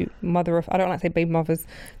to mother of, I don't like to say baby mothers,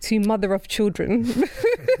 to mother of children?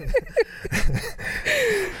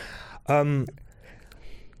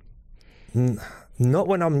 Not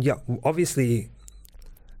when I'm young. Obviously,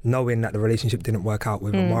 knowing that the relationship didn't work out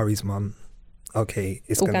with Amari's mum, okay,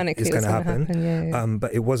 it's gonna happen. Yeah.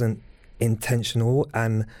 But it wasn't intentional,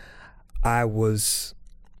 and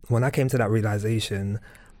when I came to that realization,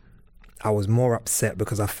 I was more upset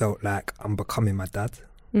because I felt like I'm becoming my dad.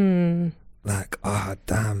 Like,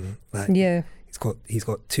 damn, like, yeah, he's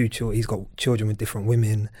got two children. He's got children with different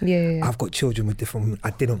women. Yeah. I've got children with different women.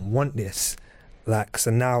 I didn't want this. Like, so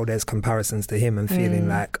now there's comparisons to him and feeling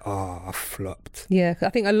like, I flopped. Yeah, I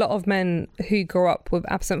think a lot of men who grow up with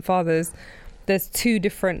absent fathers, there's two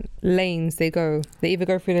different lanes they go. They either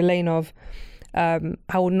go through the lane of, I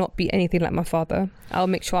will not be anything like my father. I'll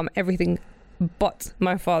make sure I'm everything but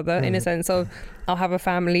my father, in a sense of, I'll have a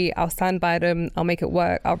family, I'll stand by them, I'll make it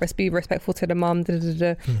work, I'll be respectful to the mum,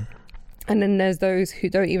 And then there's those who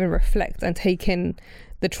don't even reflect and take in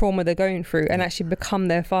the trauma they're going through and actually become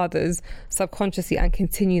their fathers subconsciously and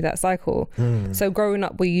continue that cycle. So growing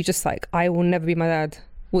up, were you just like, I will never be my dad?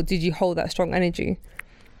 What did you hold that strong energy?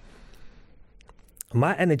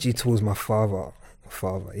 My energy towards my father,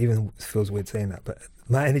 even feels weird saying that, but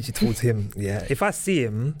my energy towards him, yeah. If I see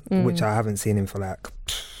him, which I haven't seen him for like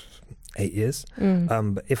 8 years,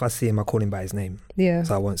 but if I see him, I call him by his name. Yeah.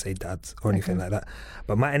 So I won't say dad or anything like that.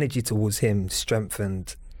 But my energy towards him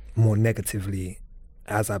strengthened more negatively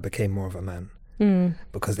as I became more of a man,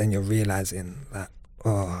 because then you're realizing that,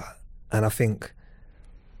 and I think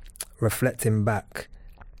reflecting back,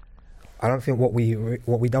 I don't think what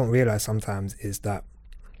we don't realize sometimes is that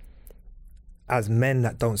as men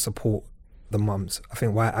that don't support the mums, I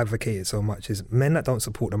think why I advocate it so much is men that don't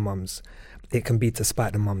support the mums, it can be to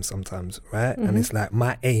spite the mum sometimes, right? And it's like,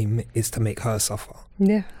 my aim is to make her suffer,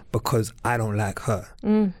 because I don't like her,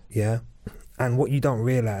 yeah. And what you don't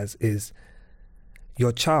realize is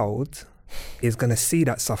your child is going to see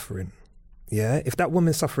that suffering, yeah? If that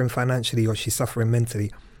woman's suffering financially or she's suffering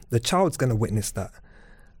mentally, the child's going to witness that.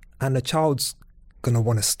 And the child's going to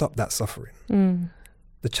want to stop that suffering.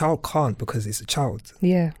 The child can't because it's a child.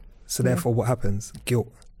 Yeah. So therefore what happens?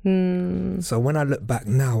 Guilt. So when I look back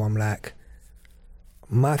now, I'm like,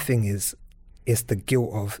 my thing is, it's the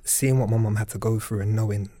guilt of seeing what my mum had to go through and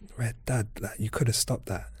knowing, right, Dad, like, you could have stopped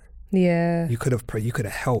that. Yeah. You could have prayed, you could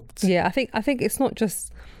have helped. Yeah, I think it's not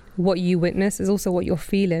just what you witness, it's also what you're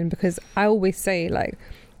feeling, because I always say, like,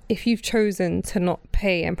 if you've chosen to not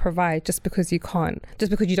pay and provide just because you can't, just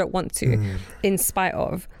because you don't want to, in spite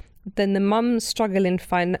of, then the mum struggling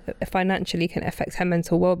financially can affect her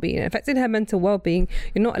mental well-being. Affecting her mental well-being,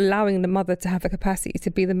 you're not allowing the mother to have the capacity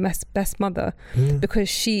to be the best mother,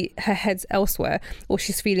 because her head's elsewhere, or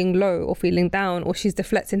she's feeling low or feeling down, or she's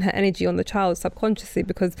deflecting her energy on the child subconsciously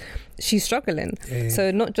because she's struggling.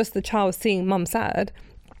 So not just the child seeing mum sad,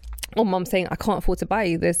 or mum saying, I can't afford to buy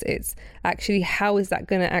you this, it's actually, how is that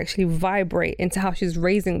going to actually vibrate into how she's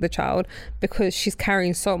raising the child, because she's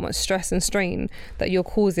carrying so much stress and strain that you're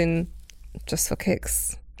causing just for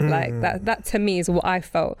kicks. Like that to me is what I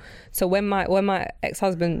felt. So when my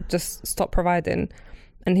ex-husband just stopped providing,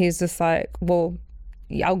 and he's just like, well,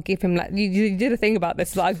 I'll give him, like, you did a thing about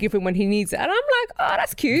this, like, I'll give him when he needs it. And I'm like, oh,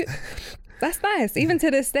 that's cute. That's nice. Even to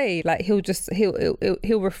this day, like,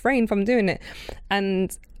 he'll refrain from doing it.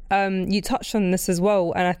 And you touched on this as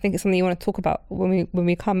well, and I think it's something you want to talk about when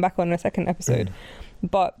we come back on a second episode.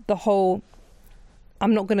 But the whole,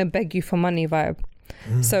 I'm not going to beg you for money vibe.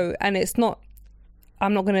 So, and it's not,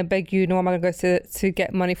 I'm not going to beg you, nor am I going to go to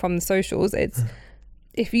get money from the socials. It's,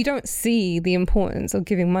 if you don't see the importance of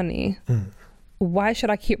giving money, why should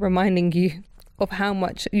I keep reminding you of how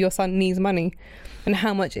much your son needs money and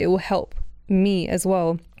how much it will help me as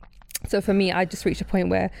well? So for me, I just reached a point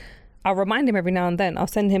where I'll remind him every now and then. I'll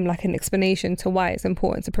send him like an explanation to why it's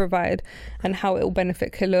important to provide and how it will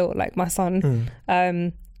benefit Khalil, like my son.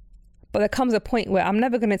 But there comes a point where I'm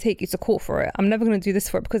never going to take you to court for it. I'm never going to do this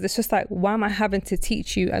for it, because it's just like, why am I having to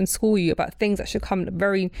teach you and school you about things that should come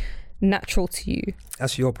very natural to you?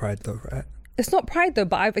 That's your pride though, right? It's not pride though,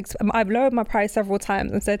 but I've lowered my pride several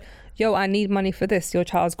times and said, yo, I need money for this. Your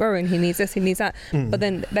child's growing. He needs this, he needs that. But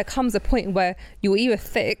then there comes a point where you're either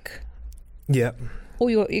thick, or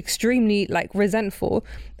you're extremely like resentful,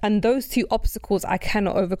 and those two obstacles I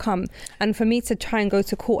cannot overcome. And for me to try and go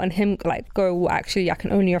to court and him like go, well, actually I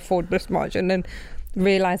can only afford this much, and then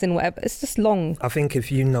realizing whatever, it's just long. I think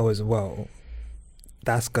if you know as well,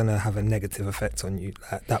 that's gonna have a negative effect on you.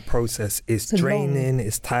 That process is draining,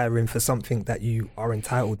 it's tiring for something that you are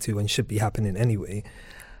entitled to and should be happening anyway.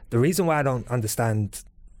 The reason why I don't understand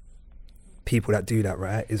people that do that,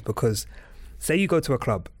 right, is because say you go to a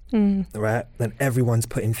club, right, and everyone's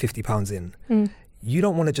putting £50 in. You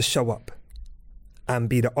don't want to just show up and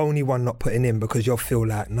be the only one not putting in because you'll feel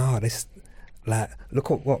like, nah, this, like,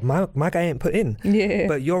 look at what my guy ain't put in. Yeah.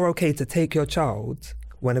 But you're okay to take your child,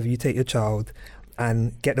 whenever you take your child,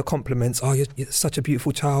 and get the compliments. Oh, you're such a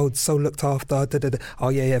beautiful child, so looked after. Da, da, da. Oh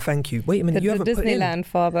yeah, thank you. Wait a minute, you haven't put in. Disneyland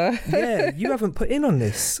father. Yeah, you haven't put in on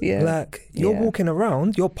this. Yeah. Like, you're walking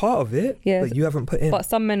around, you're part of it, but you haven't put in. But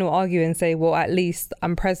some men will argue and say, well, at least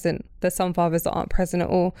I'm present. There's some fathers that aren't present at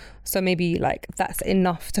all. So maybe like that's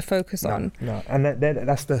enough to focus on. No, and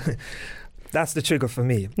that's the trigger for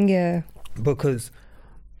me. Yeah. Because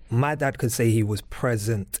my dad could say he was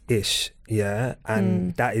present-ish, yeah,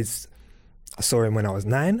 and that is, I saw him when I was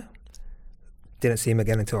 9, didn't see him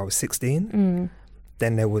again until I was 16.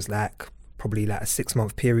 Then there was probably a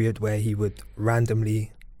 6-month period where he would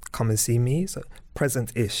randomly come and see me, so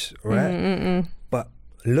present-ish, right? But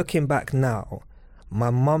looking back now, my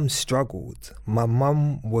mum struggled. My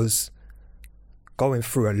mum was going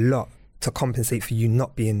through a lot to compensate for you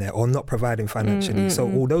not being there or not providing financially. So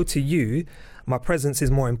although to you, my presence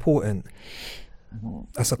is more important,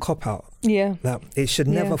 that's a cop-out. Yeah. Like, it should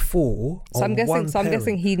never fall on one parent. So I'm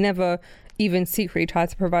guessing he never even secretly tried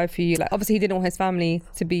to provide for you. Like, obviously he didn't want his family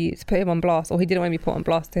to put him on blast, or he didn't want to be put on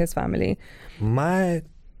blast to his family. My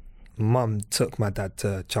mum took my dad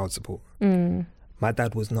to child support. My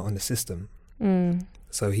dad was not on the system,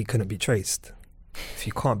 so he couldn't be traced. If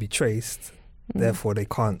you can't be traced, therefore they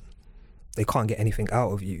can't get anything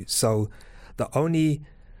out of you. So the only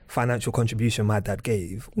financial contribution my dad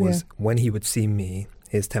gave was when he would see me,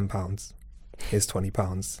 here's £10, here's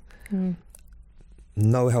 £20.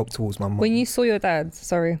 No help towards my mum. When you saw your dad,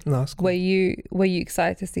 no, it's cool. were you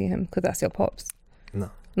excited to see him because that's your pops? No.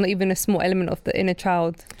 Not even a small element of the inner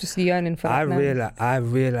child just yearning for that. I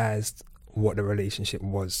realised what the relationship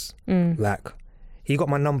was. Like, he got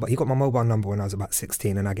my mobile number when I was about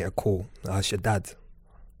 16, and I get a call. Oh, it's your dad.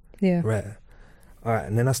 Yeah. Rare. All right,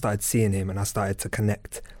 and then I started seeing him and I started to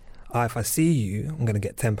connect. If I see you, I'm going to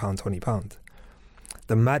get £10, £20.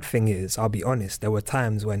 The mad thing is, I'll be honest, there were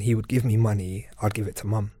times when he would give me money, I'd give it to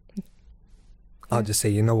mum. I'll just say,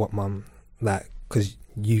 you know what, mum, like, because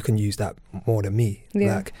you can use that more than me.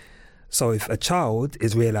 Yeah. Like, so if a child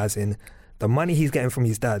is realising the money he's getting from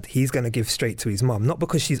his dad, he's going to give straight to his mum, not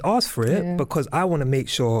because she's asked for it, because I want to make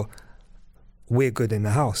sure we're good in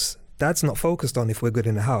the house. Dad's not focused on if we're good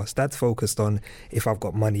in the house. Dad's focused on if I've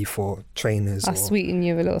got money for trainers. I'll sweeten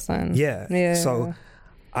you a little son. Yeah. So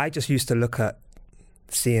I just used to look at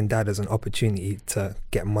seeing dad as an opportunity to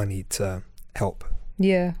get money to help.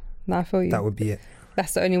 Yeah, no, I feel you. That would be it.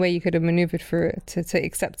 That's the only way you could have maneuvered through it, to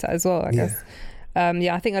accept it as well, I guess.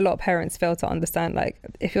 I think a lot of parents fail to understand, like,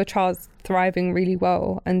 if your child's thriving really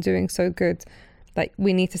well and doing so good, like,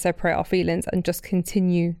 we need to separate our feelings and just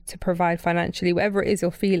continue to provide financially, whatever it is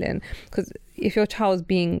you're feeling. Because if your child's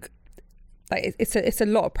being, like, it's a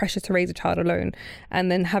lot of pressure to raise a child alone,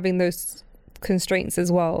 and then having those constraints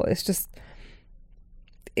as well, it's just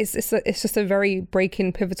a very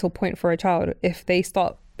breaking pivotal point for a child if they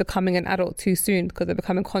start becoming an adult too soon, because they're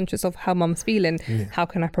becoming conscious of how mum's feeling. How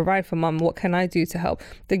can I provide for mum? What can I do to help?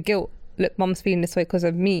 The guilt, look, mum's feeling this way because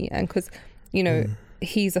of me, and because, you know,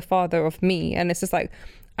 he's a father of me. And it's just like,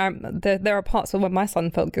 there are parts of when my son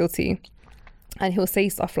felt guilty, and he'll say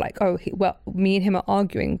stuff like, oh, me and him are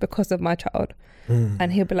arguing because of my child.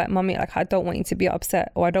 And he'll be like, mummy, like, I don't want you to be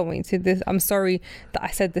upset, or I don't want you to this, I'm sorry that I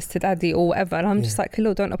said this to daddy or whatever. And I'm just like,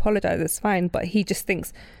 Khalil, don't apologize, it's fine. But he just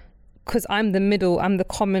thinks, because I'm the middle, I'm the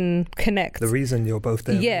common connect, the reason you're both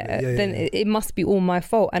there, then it must be all my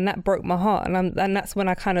fault. And that broke my heart. And that's when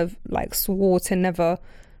I kind of like swore to never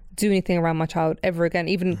do anything around my child ever again.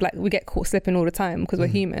 Even like, we get caught slipping all the time because we're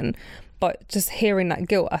human, but just hearing that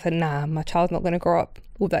guilt, I said, nah, my child's not going to grow up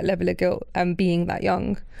with that level of guilt and being that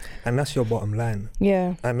young. And that's your bottom line.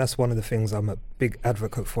 Yeah. And that's one of the things I'm a big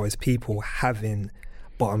advocate for, is people having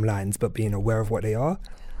bottom lines but being aware of what they are.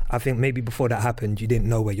 I think maybe before that happened, you didn't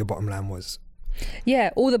know where your bottom line was.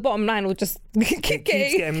 Yeah, all the bottom line will just keeps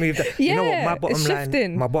getting moved. You know what,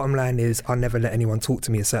 my bottom line is, I'll never let anyone talk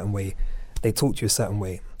to me a certain way. They talk to you a certain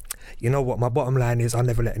way. You know what, my bottom line is, I'll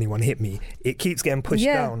never let anyone hit me. It keeps getting pushed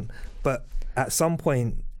down, but at some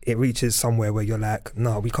point it reaches somewhere where you're like,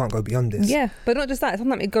 no, we can't go beyond this. Yeah, but not just that,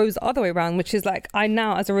 sometimes it goes the other way around, which is like, I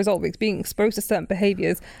now, as a result of being exposed to certain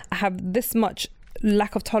behaviours, I have this much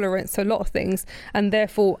lack of tolerance to a lot of things, and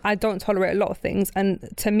therefore I don't tolerate a lot of things. And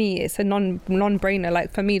to me, it's a non-brainer.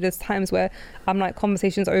 Like, for me, there's times where I'm like,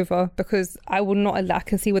 conversation's over, because I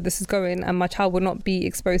can see where this is going, and my child will not be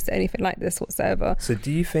exposed to anything like this whatsoever. So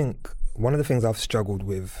do you think one of the things I've struggled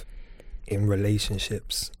with in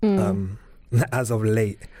relationships, as of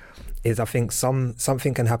late is I think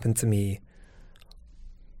something can happen to me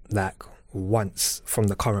like once from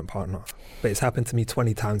the current partner, but it's happened to me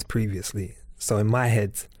 20 times previously. So in my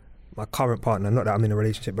head, my current partner, not that I'm in a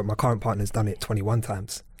relationship, but my current partner's done it 21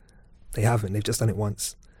 times. They haven't, they've just done it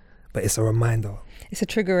once. But it's a reminder. It's a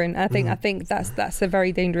triggering. I think that's a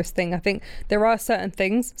very dangerous thing. I think there are certain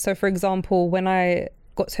things. So for example, when I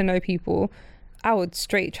got to know people, I would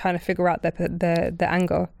straight trying to figure out their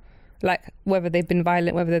anger, like whether they've been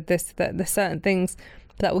violent, whether they're this, that there's certain things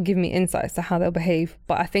that will give me insights to how they'll behave.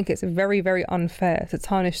 But I think it's very, very unfair to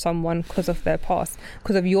tarnish someone because of their past,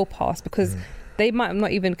 because of your past, because they might have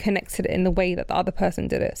not even connected it in the way that the other person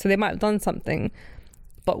did it. So they might have done something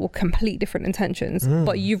but with complete different intentions,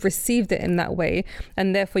 but you've received it in that way,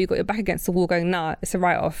 and therefore you got your back against the wall going, nah, it's a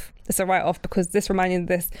write-off because this reminded you of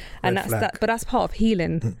this, and Red that's flag. that. But that's part of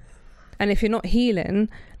healing. And if you're not healing,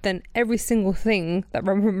 then every single thing that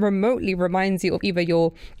remotely reminds you of either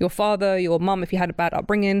your father, your mum, if you had a bad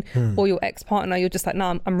upbringing, or your ex-partner, you're just like,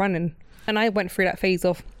 nah, I'm running. And I went through that phase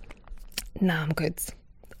of, nah, I'm good,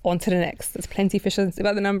 on to the next, there's plenty of fish. But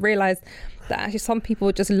then I realised that actually some people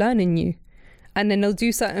are just learning you, and then they'll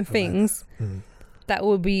do certain things that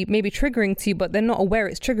will be maybe triggering to you, but they're not aware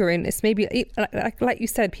it's triggering. It's maybe, like you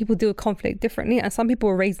said, people deal with conflict differently, and some people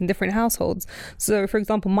are raised in different households. So for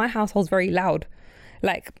example, my household's very loud.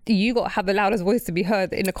 Like, you got to have the loudest voice to be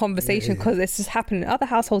heard in a conversation, because it's just happening. In other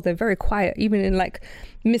households, they're very quiet, even in like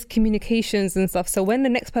miscommunications and stuff. So when the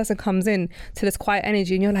next person comes in to this quiet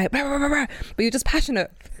energy and you're like, blah, blah, blah, blah, but you're just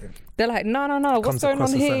passionate, they're like, no, what's going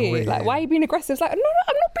on here? Like, why are you being aggressive? It's like, no,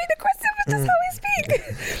 I'm not being aggressive. It's just how we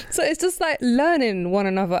speak. So it's just like learning one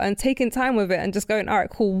another and taking time with it and just going, all right,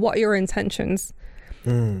 cool, what are your intentions?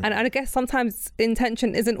 And I guess sometimes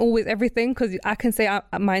intention isn't always everything, because I can say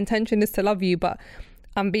my intention is to love you, but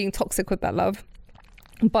I'm being toxic with that love.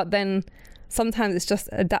 But then sometimes it's just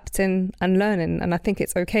adapting and learning, and I think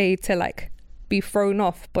it's okay to like be thrown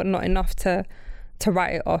off, but not enough to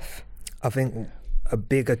write it off. I think a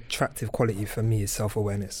big attractive quality for me is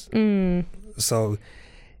self-awareness. So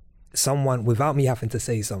someone, without me having to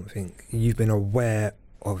say something, you've been aware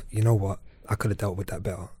of, you know what, I could have dealt with that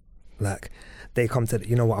better. Like, they come to,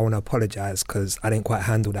 you know what, I want to apologize because I didn't quite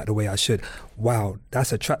handle that the way I should. Wow,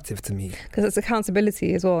 that's attractive to me. Because it's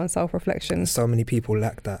accountability as well and self-reflection. So many people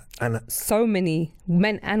lack that. And so many,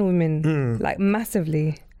 men and women, like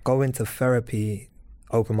massively. Going to therapy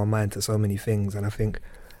opened my mind to so many things. And I think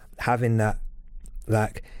having that,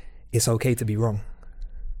 like, it's okay to be wrong.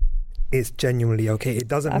 It's genuinely okay. It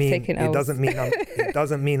doesn't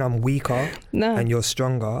mean I'm weaker and you're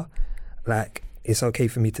stronger. Like, it's okay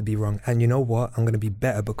for me to be wrong. And you know what? I'm going to be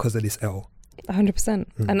better because of this L. 100%.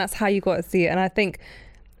 And that's how you got to see it. And I think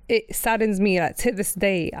it saddens me, like, to this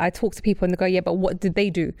day, I talk to people and they go, yeah, but what did they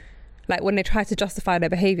do? Like, when they try to justify their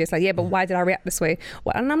behaviour, it's like, yeah, but why did I react this way?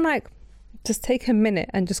 Well, and I'm like, just take a minute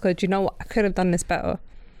and just go, do you know what? I could have done this better.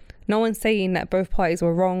 No one's saying that both parties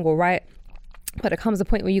were wrong or right. But there comes a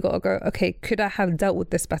point where you got to go, okay, could I have dealt with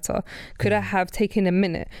this better? Could I have taken a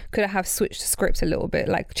minute? Could I have switched the script a little bit?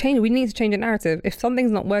 Like, we need to change the narrative. If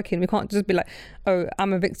something's not working, we can't just be like, oh,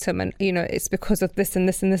 I'm a victim and, you know, it's because of this and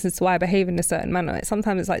this and this is why I behave in a certain manner.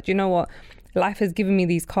 Sometimes it's like, do you know what? Life has given me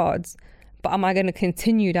these cards, but am I going to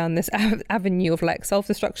continue down this avenue of like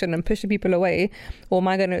self-destruction and pushing people away? Or am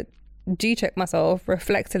I going to G-check myself,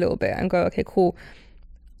 reflect a little bit and go, okay, cool.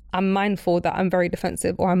 I'm mindful that I'm very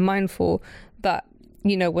defensive, or I'm mindful that,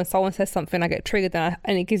 you know, when someone says something, I get triggered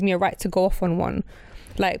and it gives me a right to go off on one.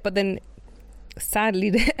 Like, but then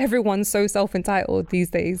sadly, everyone's so self-entitled these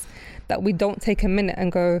days that we don't take a minute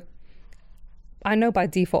and go, I know by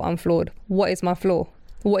default I'm flawed. What is my flaw?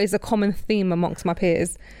 What is a common theme amongst my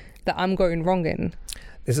peers that I'm going wrong in?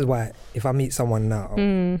 This is why if I meet someone now,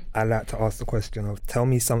 I like to ask the question of, tell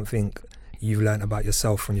me something you've learned about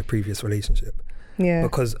yourself from your previous relationship. Yeah.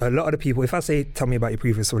 Because a lot of the people, if I say, tell me about your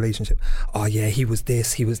previous relationship, oh yeah, he was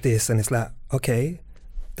this, and it's like, okay,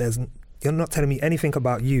 you're not telling me anything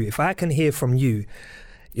about you. If I can hear from you,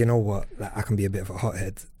 you know what, like, I can be a bit of a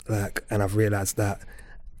hothead, like, and I've realised that.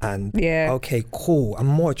 And okay, cool, I'm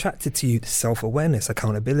more attracted to you. Self-awareness,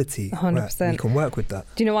 accountability, 100%. Right? You can work with that.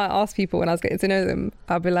 Do you know what I ask people when I was getting to know them?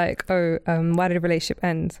 I'll be like, oh, why did the relationship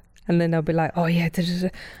end? And then they'll be like, oh yeah,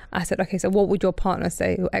 I said, okay, so what would your partner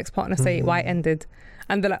say, your ex-partner say, why it ended?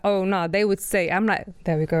 And they're like, oh no, they would say, I'm like,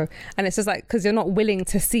 there we go. And it's just like, because you're not willing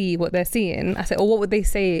to see what they're seeing. I said, well, what would they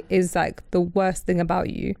say is like the worst thing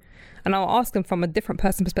about you? And I'll ask them from a different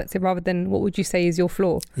person's perspective rather than what would you say is your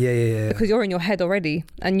flaw? Yeah. Because you're in your head already,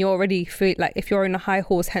 and you already feel like, if you're in a high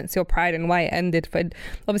horse, hence your pride and why it ended, for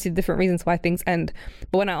obviously different reasons why things end.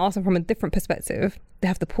 But when I ask them from a different perspective, they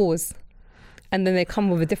have to pause. and then they come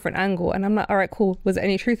with a different angle, and I'm like, all right, cool, was there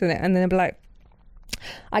any truth in it? And then they'll be like,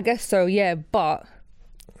 I guess so, yeah, but,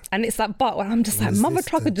 and it's that but when I'm just like, mother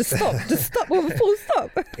trucker, just stop with a full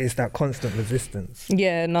stop. It's that constant resistance.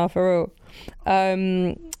 Yeah, no, for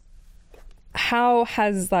real. How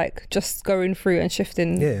has like just going through and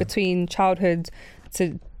shifting between childhood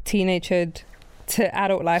to teenagehood to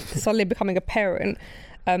adult life to suddenly becoming a parent,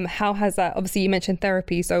 how has that, obviously you mentioned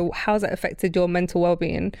therapy, so how has that affected your mental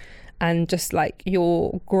well-being and just like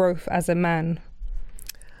your growth as a man?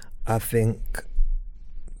 I think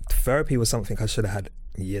therapy was something I should have had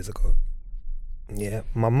years ago. Yeah,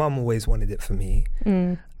 my mum always wanted it for me,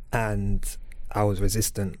 and I was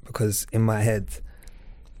resistant because in my head,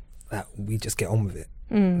 that we just get on with it.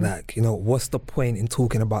 Like, you know, what's the point in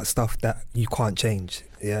talking about stuff that you can't change?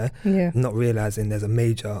 Yeah. Not realizing there's a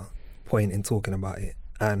major point in talking about it.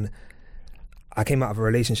 And I came out of a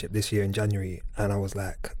relationship this year in January, and I was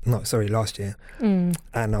like, last year. And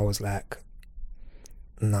I was like,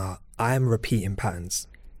 nah, I'm repeating patterns.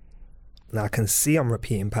 Now I can see I'm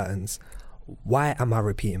repeating patterns. Why am I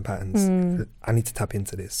repeating patterns? I need to tap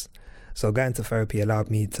into this. So going to therapy allowed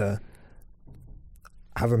me to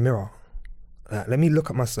have a mirror. Let me look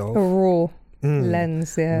at myself. A raw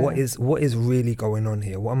lens, yeah. What is really going on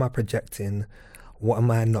here? What am I projecting? What am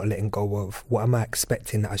I not letting go of? What am I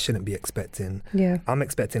expecting that I shouldn't be expecting? Yeah. I'm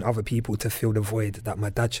expecting other people to fill the void that my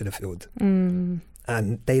dad should have filled. And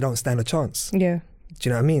they don't stand a chance. Yeah. Do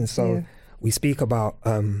you know what I mean? So we speak about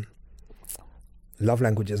love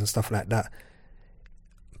languages and stuff like that.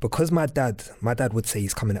 Because my dad would say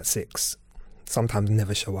he's coming at 6, sometimes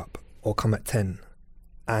never show up, or come at 10.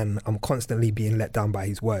 And I'm constantly being let down by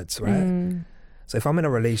his words, right? So if I'm in a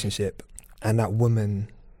relationship and that woman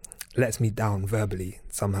lets me down verbally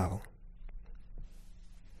somehow,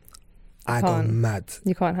 I go mad.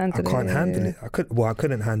 You can't handle it. I can't handle it. I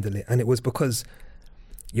couldn't handle it. And it was because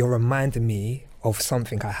you're reminding me of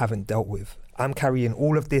something I haven't dealt with. I'm carrying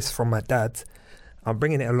all of this from my dad. I'm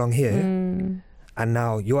bringing it along here. And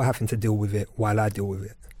now you're having to deal with it while I deal with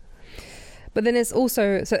it. But then it's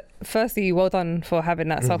also, so firstly, well done for having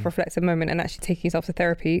that self-reflective moment and actually taking yourself to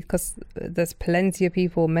therapy, because there's plenty of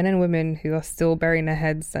people, men and women, who are still burying their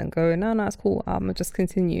heads and going, no, it's cool, I'll just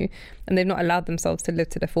continue. And they've not allowed themselves to live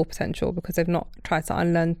to their full potential because they've not tried to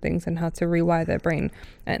unlearn things and how to rewire their brain.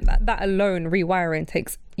 And that alone, rewiring,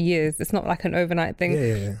 takes years. It's not like an overnight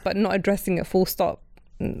thing, but not addressing it full stop,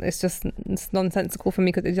 it's nonsensical for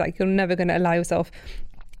me, because it's like you're never going to allow yourself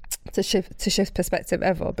to shift perspective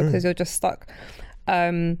ever, because you're just stuck.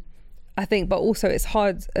 I think, but also it's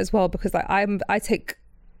hard as well because like I take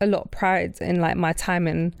a lot of pride in like my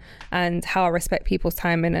timing and how I respect people's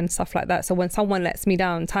timing and stuff like that. So when someone lets me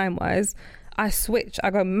down time wise, I switch,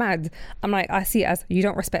 I go mad. I'm like, I see it as, you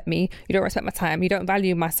don't respect me, you don't respect my time, you don't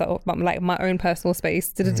value myself, but like my own personal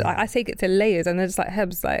space. I take it to layers, and they're just like,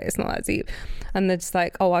 Hebs, like it's not that deep. And they're just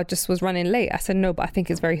like, oh, I just was running late. I said no, but I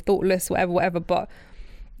think it's very thoughtless, whatever. But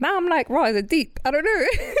now I'm like, right, is it deep? I don't know.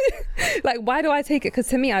 Like, why do I take it? Because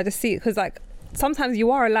to me, I just see it because like sometimes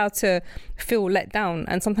you are allowed to feel let down,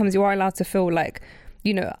 and sometimes you are allowed to feel like,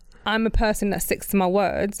 you know, I'm a person that sticks to my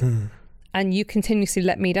words, and you continuously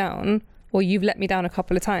let me down, or you've let me down a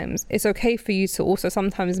couple of times. It's okay for you to also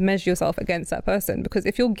sometimes measure yourself against that person, because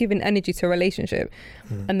if you're giving energy to a relationship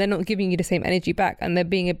and they're not giving you the same energy back, and they're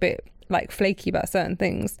being a bit like flaky about certain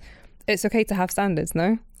things, it's okay to have standards,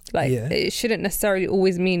 no? Like it shouldn't necessarily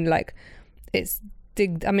always mean like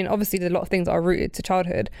I mean, obviously there's a lot of things that are rooted to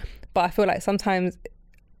childhood, but I feel like sometimes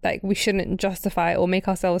like we shouldn't justify or make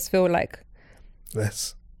ourselves feel like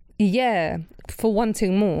less. Yeah, for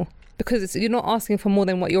wanting more, because you're not asking for more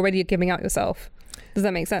than what you're already giving out yourself. Does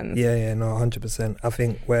that make sense? Yeah, no, 100%. I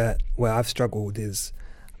think where I've struggled is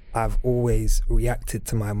I've always reacted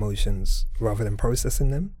to my emotions rather than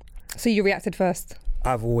processing them. So you reacted first?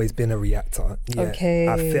 I've always been a reactor. Yeah. Okay.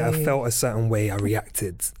 I felt a certain way, I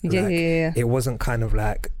reacted. Yeah. It wasn't kind of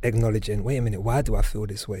like acknowledging, wait a minute, why do I feel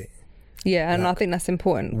this way? Yeah, and I think that's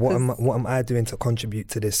important. What am I doing to contribute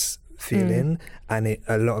to this feeling? And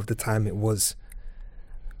a lot of the time it was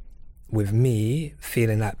with me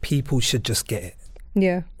feeling like people should just get it.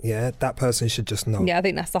 Yeah, that person should just know. Yeah, I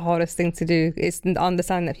think that's the hardest thing to do, is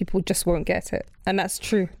understand that people just won't get it. And that's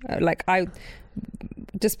true. Like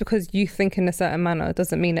just because you think in a certain manner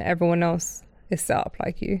doesn't mean that everyone else is set up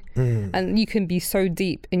like you. And you can be so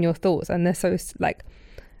deep in your thoughts, and they're so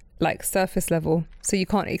like surface level, so you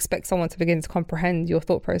can't expect someone to begin to comprehend your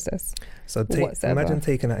thought process. So imagine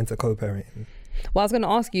taking that into co-parenting. Well, I was going to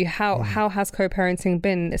ask you, how has co-parenting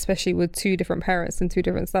been, especially with two different parents and two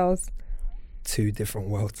different styles? Two different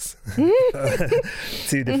worlds.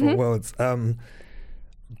 Two different worlds.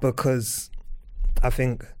 Because I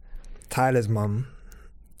think Tyler's mum,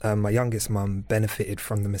 my youngest mum, benefited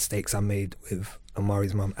from the mistakes I made with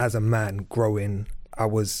Amari's mum. As a man growing, I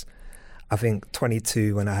was, I think,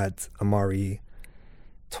 22 when I had Amari,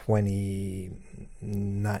 28,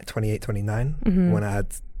 29 when I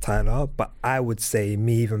had Tyler. But I would say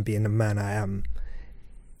me even being the man I am,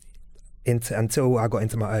 until I got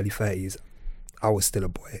into my early 30s, I was still a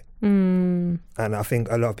boy. And I think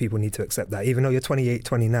a lot of people need to accept that. Even though you're 28,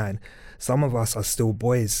 29, some of us are still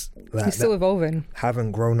boys. Like, you're still evolving.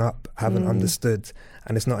 Haven't grown up, haven't understood.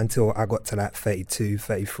 And it's not until I got to like 32,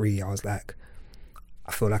 33, I was like,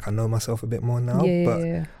 I feel like I know myself a bit more now.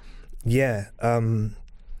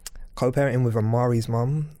 Co-parenting with Amari's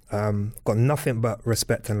mum, got nothing but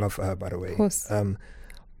respect and love for her, by the way. Of course.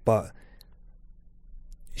 But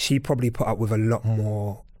she probably put up with a lot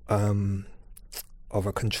more of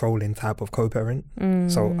a controlling type of co-parent.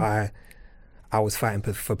 So I was fighting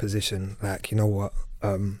for position, like, you know what,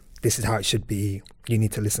 this is how it should be, you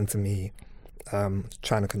need to listen to me.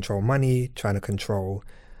 Trying to control money, trying to control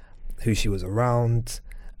who she was around.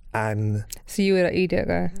 And so you were that idiot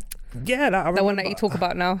guy? Yeah, like, the one that you talk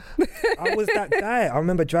about now. I was that guy. I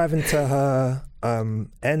remember driving to her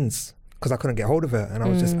ends because I couldn't get hold of her, and I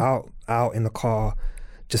was just out in the car,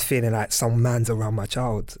 just feeling like some man's around my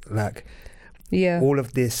child. Like, all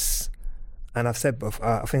of this. And I've said,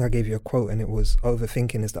 I think I gave you a quote, and it was,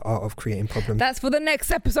 overthinking is the art of creating problems. That's for the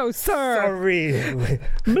next episode, sir. Sorry.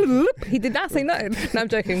 He did not say nothing. No, I'm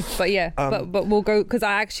joking. But yeah, but we'll go, because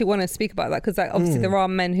I actually want to speak about that, because like, obviously there are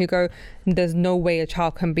men who go, there's no way a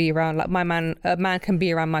child can be around, like a man can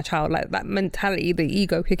be around my child. Like that mentality, the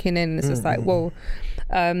ego kicking in, it's just like, whoa.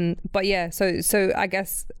 But yeah, so I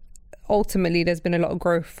guess ultimately there's been a lot of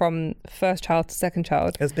growth from first child to second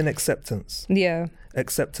child. There's been acceptance. Yeah.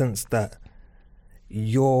 Acceptance that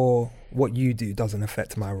what you do doesn't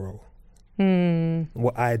affect my role.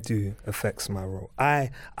 What I do affects my role.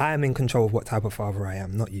 I am in control of what type of father I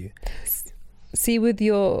am, not you. See, with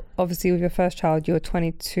your first child, you're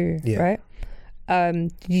 22, right?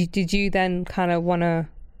 Did you then kind of want to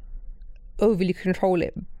overly control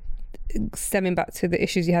it, stemming back to the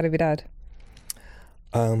issues you had with your dad?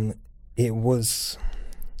 It was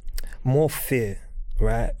more fear,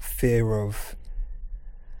 right? Fear of,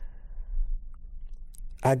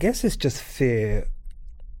 I guess it's just fear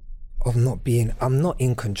of I'm not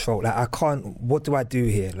in control. Like, what do I do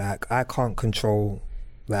here? Like, I can't control,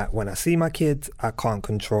 like, when I see my kids, I can't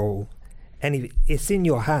control it's in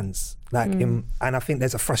your hands. Like, and I think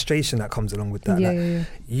there's a frustration that comes along with that.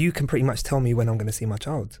 You can pretty much tell me when I'm going to see my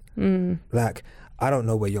child. Like, I don't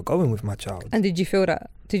know where you're going with my child. And did you feel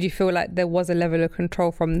that? Did you feel like there was a level of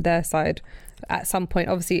control from their side at some point?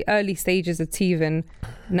 Obviously, early stages of teething,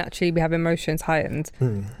 naturally we have emotions heightened.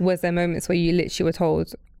 Was there moments where you literally were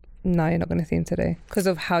told, no, you're not going to see him today, because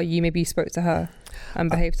of how you maybe spoke to her and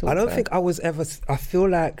behaved towards her? I don't think I was ever, I feel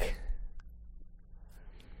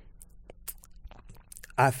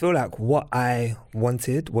like what I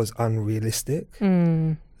wanted was unrealistic.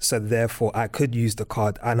 So therefore I could use the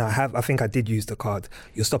card, and I think I did use the card.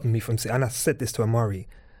 You're stopping me from seeing, and I said this to Amari,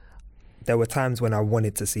 there were times when I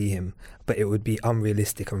wanted to see him, but it would be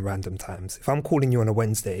unrealistic and random times. If I'm calling you on a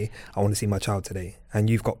Wednesday, I want to see my child today, and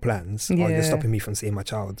you've got plans, you're stopping me from seeing my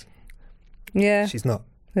child. She's not.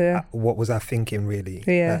 What was I thinking, really?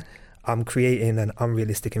 I'm creating an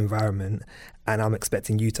unrealistic environment, and I'm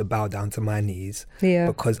expecting you to bow down to my knees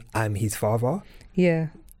because I'm his father.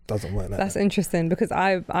 Doesn't work like That's that. interesting, because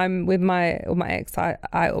I'm with my ex.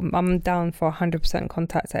 I'm down for 100%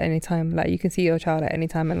 contact at any time. Like, you can see your child at any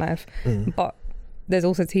time in life, but there's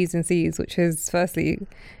also T's and C's, which is, firstly,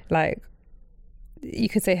 like, you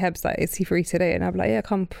could say, Hebs, like, is he free today? And I'm like, yeah,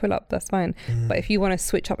 come pull up, that's fine. But if you want to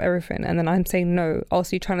switch up everything, and then I'm saying no,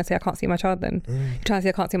 also you're trying to say I can't see my child then. You're trying to say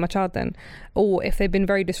I can't see my child then. Or if they've been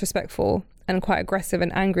very disrespectful and quite aggressive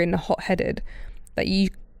and angry and hot-headed, that you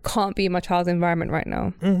can't be in my child's environment right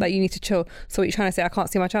now. Like, you need to chill. So what you're trying to say, I can't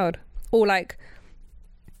see my child. Or like,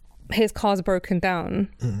 his car's broken down.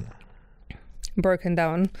 And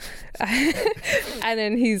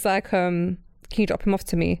then he's like, can you drop him off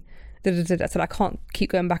to me? So I can't keep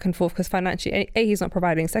going back and forth, because financially, A, he's not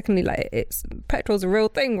providing. Secondly, like, petrol's a real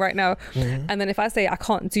thing right now. And then if I say I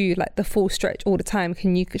can't do like the full stretch all the time,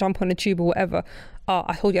 can you jump on a tube or whatever?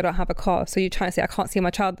 I told you I don't have a car, so you're trying to say I can't see my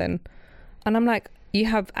child then? And I'm like, you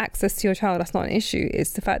have access to your child, that's not an issue.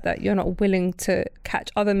 It's the fact that you're not willing to catch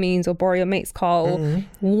other means, or borrow your mate's car, or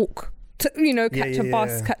walk to, catch a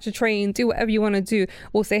bus, catch a train, do whatever you want to do,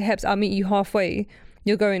 or say, Hebs, I'll meet you halfway.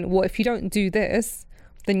 You're going, well, if you don't do this,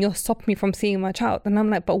 then you're stopping me from seeing my child. And I'm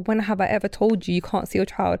like, but when have I ever told you can't see your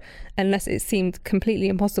child unless it seemed completely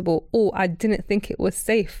impossible, or I didn't think it was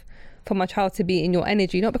safe for my child to be in your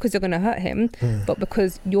energy, not because you're going to hurt him, but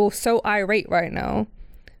because you're so irate right now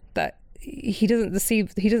that he doesn't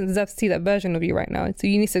deserve to see that version of you right now. So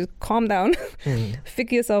you need to calm down,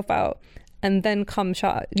 figure yourself out, and then come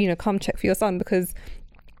check for your son, because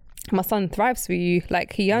my son thrives for you.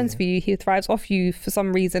 Like, he yearns for you. He thrives off you for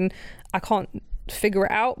some reason. I can't figure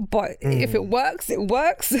it out, but if it works, it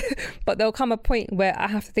works. But there'll come a point where I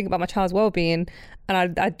have to think about my child's well-being,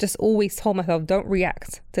 and I just always told myself, don't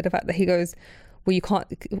react to the fact that he goes, well, I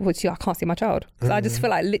can't see my child. So I just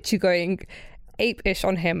feel like literally going ape-ish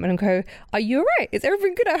on him and go, are you all right? Is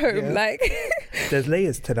everything good at home? Yeah. Like, there's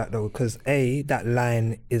layers to that though, because that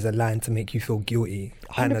line is a line to make you feel guilty,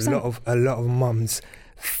 100%. And a lot of mums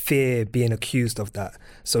fear being accused of that.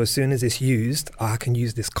 So as soon as it's used, I can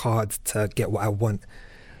use this card to get what I want.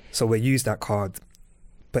 So we use that card,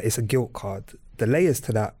 but it's a guilt card. The layers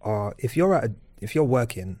to that are, if you're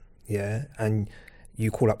working, and you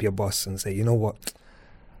call up your boss and say, you know what,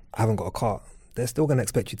 I haven't got a car, they're still going to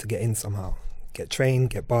expect you to get in somehow. Get train,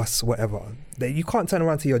 get bus, whatever. You can't turn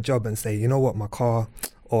around to your job and say, you know what, my car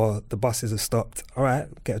or the buses have stopped. All right,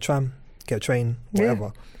 get a tram, get a train,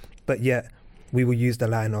 whatever. Yeah. But yet we will use the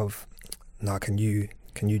line of, nah, can you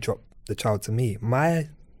drop the child to me?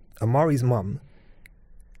 Amari's mum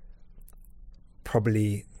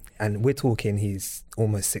probably, and we're talking he's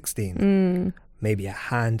almost 16, maybe a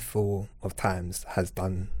handful of times has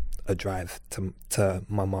done a drive to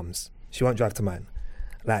my mum's. She won't drive to mine.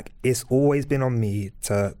 Like, it's always been on me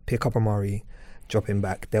to pick up Amari, drop him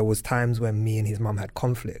back. There was times when me and his mum had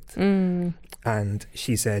conflict, and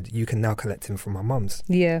she said, you can now collect him from my mum's.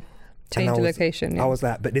 Yeah, change the location. Yeah. I was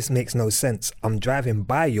like, but this makes no sense. I'm driving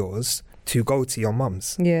by yours to go to your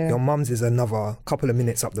mum's. Yeah. Your mum's is another couple of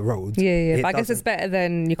minutes up the road. Yeah. But I guess it's better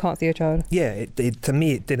than you can't see your child. Yeah, to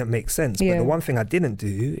me it didn't make sense. But the one thing I didn't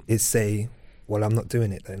do is say, well, I'm not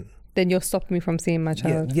doing it then. Then you're stopping me from seeing my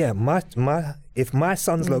child. Yeah. If my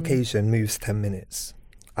son's location moves 10 minutes,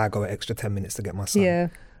 I go an extra 10 minutes to get my son. Yeah.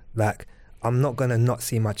 Like, I'm not gonna not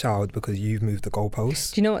see my child because you've moved the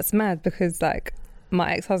goalposts. Do you know what's mad? Because like,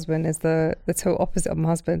 my ex-husband is the total opposite of my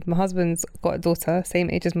husband. My husband's got a daughter, same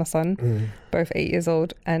age as my son, both 8 years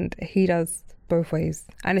old, and he does both ways.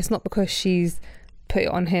 And it's not because she's put it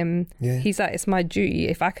on him. Yeah. He's like, it's my duty.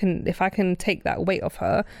 If I can take that weight off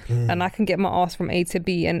her, and I can get my ass from A to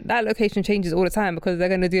B, and that location changes all the time because they're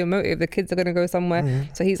going to do a motive. The kids are going to go somewhere.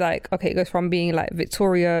 So he's like, okay, it goes from being like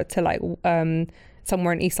Victoria to like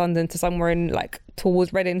somewhere in East London to somewhere in like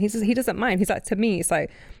towards Reading. He doesn't mind. He's like, to me, it's like,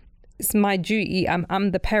 it's my duty. I'm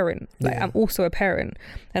the parent. Like, I'm also a parent,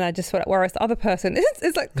 and I just feel like, whereas the other person,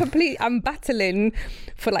 it's like complete. I'm battling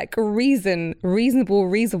for like a reasonable.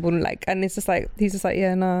 Like, and it's just like, he's just like,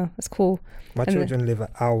 yeah, no, it's cool. My children live an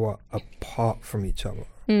hour apart from each other.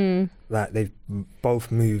 Like, they've both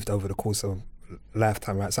moved over the course of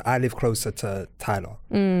lifetime, right? So I live closer to Tyler,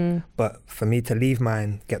 but for me to leave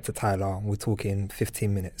mine, get to Tyler, we're talking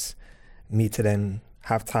 15 minutes. Me to then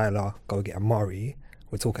have Tyler go get Amari,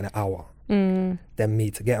 we're talking an hour. Then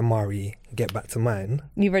me to get Amari, get back to mine.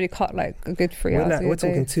 You've already cut like a good 3 hours. We're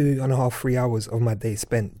talking 2.5, 3 hours of my day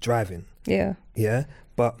spent driving. Yeah.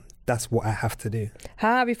 But that's what I have to do.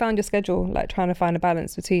 How have you found your schedule? Like, trying to find a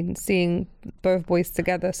balance between seeing both boys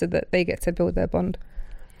together so that they get to build their bond.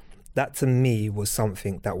 That to me was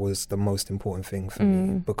something that was the most important thing for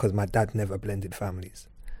me, because my dad never blended families.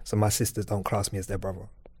 So my sisters don't class me as their brother.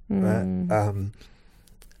 Right? And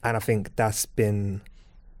I think that's been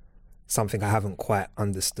something I haven't quite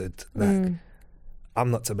understood. Like,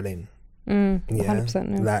 I'm not to blame. 100%.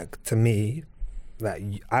 Yeah. Like, to me, like,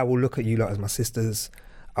 I will look at you lot as my sisters.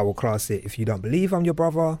 I will class it. If you don't believe I'm your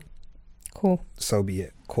brother, cool. So be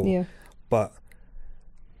it. Cool. Yeah. But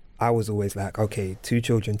I was always like, okay, 2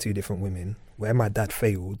 children, 2 different women. Where my dad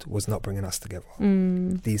failed was not bringing us together.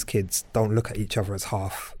 These kids don't look at each other as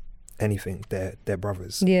half anything. They're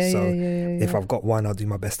brothers. If I've got one, I'll do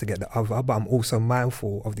my best to get the other, but I'm also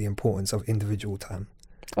mindful of the importance of individual time.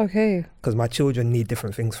 Okay. Because my children need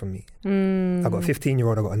different things from me. I've got a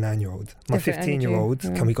 15-year-old, I've got a 9-year-old. My 15-year-old,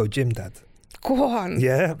 can we go gym, Dad? Go on.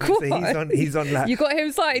 Yeah. Go on. He's on like... You got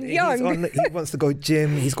him starting young. He wants to go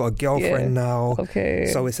gym. He's got a girlfriend now. Okay.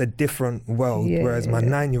 So it's a different world. Whereas my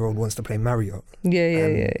 9-year-old wants to play Mario.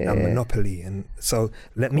 And Monopoly. And so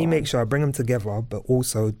let me make sure I bring them together, but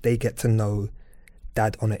also they get to know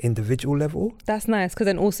Dad on an individual level. That's nice, because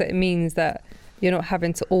then also it means that you're not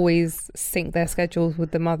having to always sync their schedules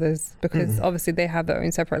with the mothers, because obviously they have their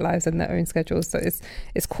own separate lives and their own schedules. So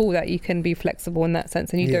it's cool that you can be flexible in that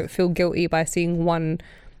sense, and you don't feel guilty by seeing one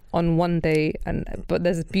on one day, but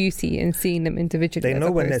there's beauty in seeing them individually. They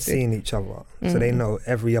know when they're seeing each other, so they know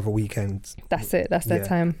every other weekend. That's it. That's their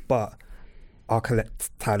time. But I'll collect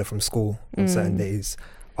Tyler from school on certain days.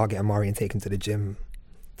 I'll get Amari and take him to the gym,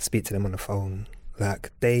 speak to them on the phone.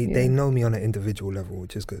 Like they know me on an individual level,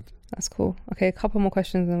 which is good. That's cool. Okay, a couple more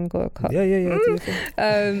questions and we've got a cut.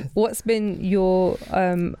 Yeah. What's been your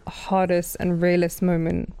hardest and realest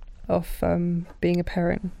moment of being a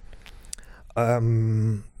parent?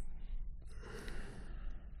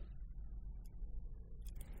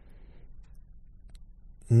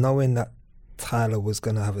 Knowing that Tyler was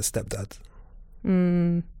going to have a stepdad.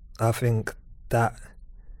 I think that...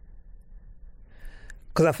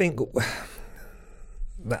 Because I think...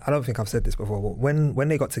 I don't think I've said this before, but when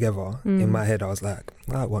they got together, in my head I was like,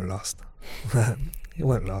 it won't last. It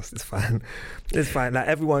won't last, it's fine. It's fine. Like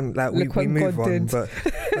everyone, like we move on, but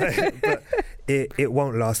it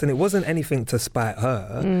won't last. And it wasn't anything to spite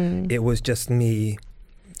her. It was just me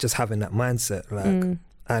just having that mindset. Like,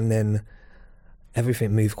 and then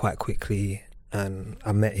everything moved quite quickly, and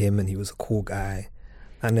I met him and he was a cool guy.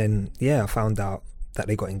 And then, I found out that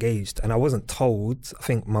they got engaged, and I wasn't told. I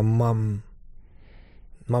think my mum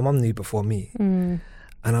knew before me, and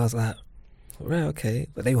I was like, right, okay,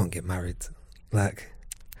 but they won't get married. Like,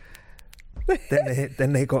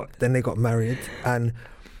 then they got married, and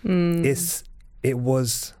it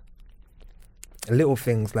was little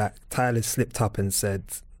things like Tyler slipped up and said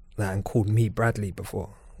that and called me Bradley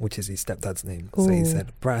before, which is his stepdad's name. Ooh. So he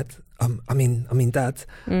said, Brad, I mean Dad,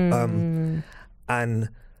 and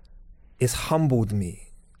it's humbled me.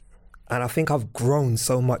 And I think I've grown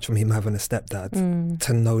so much from him having a stepdad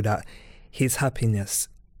to know that his happiness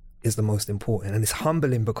is the most important. And it's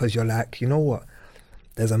humbling because you're like, you know what?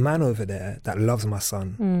 There's a man over there that loves my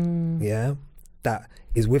son, that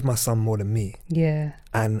is with my son more than me. Yeah.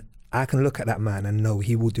 And I can look at that man and know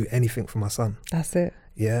he will do anything for my son. That's it.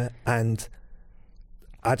 Yeah. And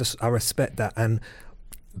I respect that. And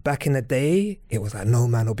back in the day, it was like, no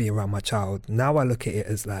man will be around my child. Now I look at it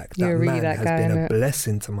as like, that man has been a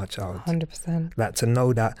blessing to my child. 100%. Like, to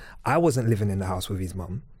know that I wasn't living in the house with his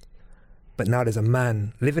mum, but now there's a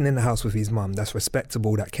man living in the house with his mum that's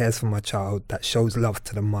respectable, that cares for my child, that shows love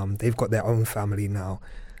to the mum. They've got their own family now.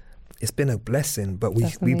 It's been a blessing, but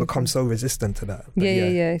we become so resistant to that. But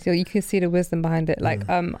yeah. So you can see the wisdom behind it. Like,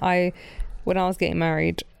 when I was getting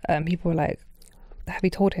married, people were like, have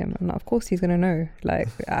you told him? I'm like, of course he's gonna know. Like,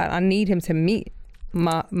 I need him to meet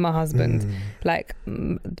my husband. Like,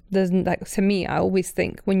 to me, I always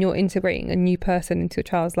think when you're integrating a new person into a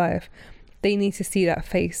child's life, they need to see that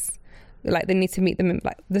face. Like, they need to meet them.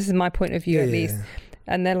 Like, this is my point of view, at least.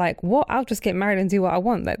 And they're like, what? I'll just get married and do what I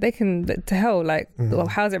want. Like, they can, to hell, like, well,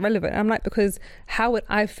 how's it relevant? And I'm like, because how would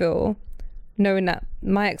I feel knowing that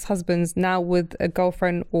my ex-husband's now with a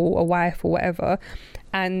girlfriend or a wife or whatever,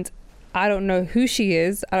 and I don't know who she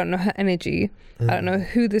is, I don't know her energy, I don't know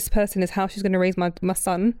who this person is, how she's going to raise my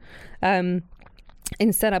son.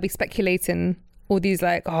 Instead, I'll be speculating all these,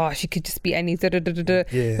 like, oh, she could just be any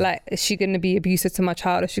like, is she going to be abusive to my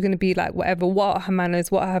child? Is she going to be like whatever? What are her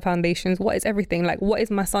manners? What are her foundations? What is everything? Like, what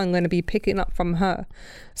is my son going to be picking up from her?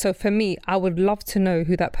 So for me, I would love to know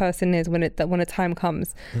who that person is when a time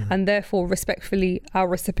comes, and therefore respectfully, I'll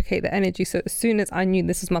reciprocate the energy. So as soon as I knew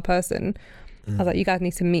this was my person, I was like, you guys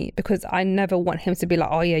need to meet, because I never want him to be like,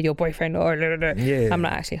 oh yeah, your boyfriend, or I'm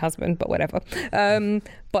not actually husband, but whatever.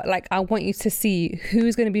 But like, I want you to see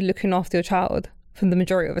who's going to be looking after your child for the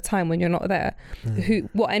majority of the time when you're not there.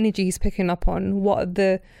 What energy he's picking up on, what are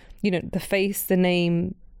the face, the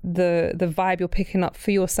name, the vibe you're picking up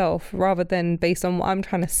for yourself, rather than based on what I'm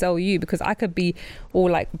trying to sell you, because I could be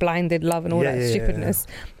all like blinded love and all that stupidness.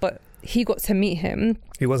 But he got to meet him.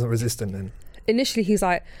 He wasn't resistant then. Initially, he's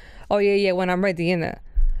like, oh yeah, when I'm ready, innit?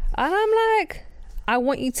 And I'm like, I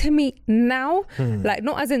want you to meet now, like,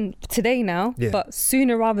 not as in today now, but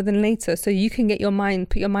sooner rather than later, so you can put your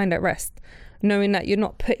mind at rest, knowing that you're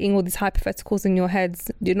not putting all these hypotheticals in your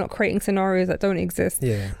heads, you're not creating scenarios that don't exist,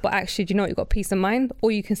 but actually, do you know what, you've got peace of mind.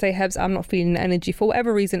 Or you can say, Hebs, I'm not feeling the energy for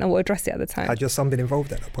whatever reason, I will address it at the time. Had your son been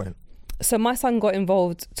involved at that point? So my son got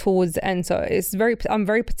involved towards the end. So I'm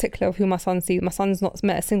very particular of who my son sees. My son's not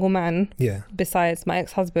met a single man besides my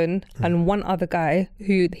ex-husband and one other guy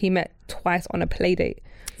who he met twice on a play date.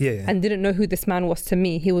 And didn't know who this man was to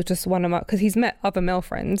me. He was just one of my, because he's met other male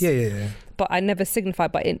friends. But I never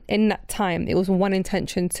signified. But in that time, it was one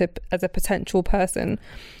intention as a potential person,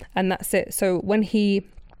 and that's it. So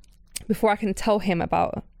before I can tell him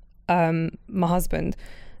about my husband,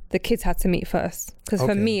 the kids had to meet first, because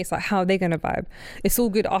for me it's like, how are they gonna vibe? It's all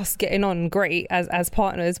good us getting on great as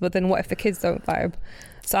partners, but then what if the kids don't vibe?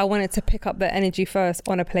 So I wanted to pick up their energy first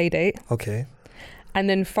on a play date. Okay. And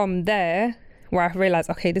then from there, where I realised,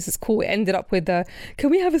 okay, this is cool, it ended up with can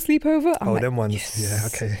we have a sleepover? I'm like, them ones. yes. Yeah,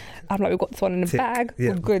 okay. I'm like, we've got this one in the bag.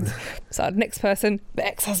 Yeah. We're good. So the next person, the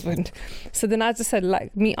ex-husband. So then I just said,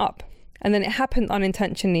 like, meet up. And then it happened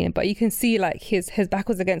unintentionally, but you can see like his back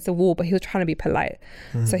was against the wall, but he was trying to be polite.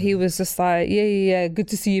 So he was just like, yeah, good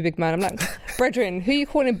to see you, big man. I'm like, brethren, who are you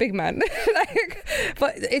calling big man? Like,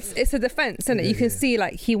 but it's a defense, and you can see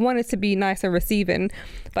like he wanted to be nice and receiving,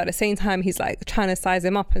 but at the same time he's like trying to size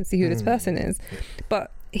him up and see who this person is.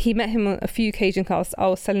 But he met him on a few occasions because I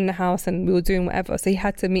was selling the house and we were doing whatever, so he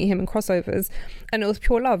had to meet him in crossovers, and it was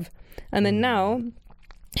pure love. And then now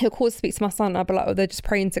he'll call to speak to my son. I'll be like, oh, they're just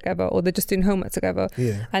praying together, or they're just doing homework together.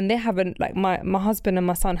 Yeah. And they haven't, like, my husband and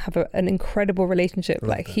my son have an incredible relationship.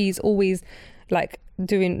 Like that. He's always like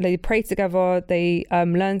they pray together, they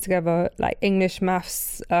learn together, like English,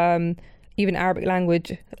 maths, even Arabic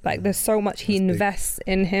language. Like there's so much he invests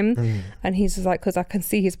in him, and he's just like, because I can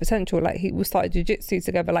see his potential. Like we started jiu-jitsu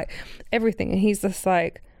together, like everything, and he's just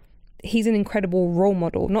like, he's an incredible role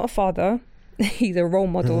model. Not a father, he's a role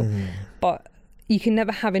model, but you can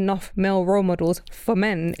never have enough male role models for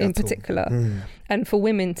men in particular, and for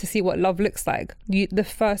women to see what love looks like. The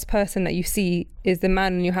first person that you see is the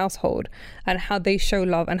man in your household, and how they show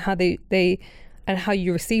love and how they and how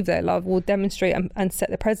you receive their love will demonstrate and set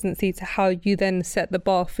the presidency to how you then set the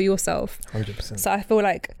bar for yourself. 100%. So I feel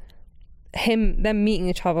like them meeting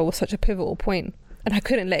each other was such a pivotal point, and I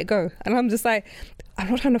couldn't let it go. And I'm just like, I'm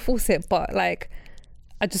not trying to force it, but like,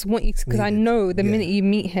 I just want you to, because I know the minute you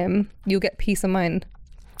meet him, you'll get peace of mind.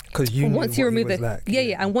 Because once you remove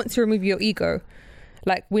and once you remove your ego,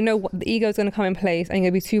 like we know what the ego is going to come in place, and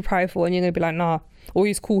you're going to be too prideful, and you're going to be like, nah, or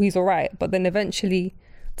he's cool, he's all right. But then eventually,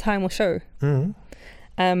 time will show.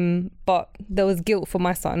 But there was guilt for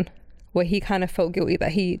my son, where he kind of felt guilty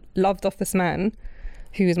that he loved off this man,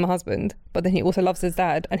 who is my husband, but then he also loves his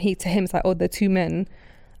dad, and to him it's like, oh, they're two men.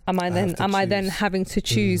 Am I then having to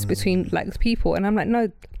choose between like people? And I'm like,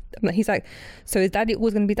 no. He's like, so is daddy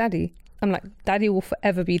always going to be daddy? I'm like, daddy will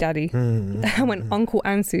forever be daddy. And when Uncle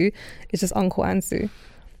Ansu is just Uncle Ansu,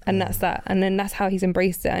 and that's that. And then that's how he's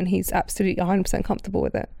embraced it, and he's absolutely 100% comfortable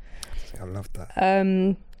with it. I love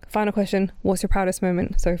that. Final question: what's your proudest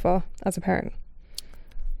moment so far as a parent?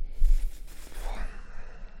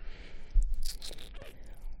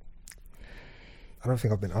 I don't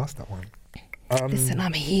think I've been asked that one. Listen,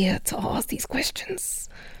 I'm here to ask these questions.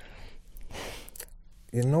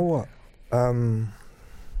 You know what?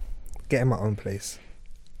 Getting my own place.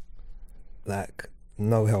 Like,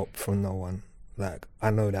 no help from no one. Like,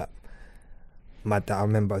 I know that my dad, I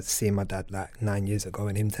remember seeing my dad like 9 years ago,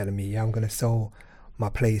 and him telling me, yeah, I'm going to sell my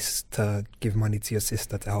place to give money to your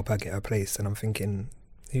sister to help her get her place. And I'm thinking,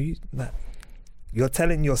 you're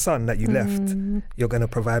telling your son that you left, you're going to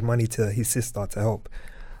provide money to his sister to help.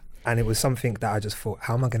 And it was something that I just thought,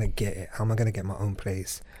 how am I going to get it? How am I going to get my own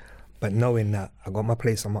place? But knowing that I got my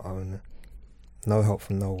place on my own, no help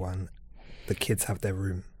from no one, the kids have their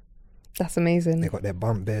room. That's amazing. They got their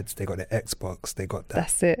bunk beds, they got their Xbox, they got that.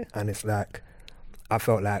 That's it. And it's like, I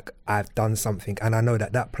felt like I've done something, and I know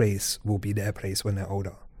that place will be their place when they're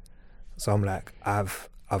older. So I'm like, I've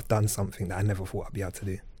done something that I never thought I'd be able to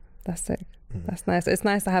do. That's it. That's nice. It's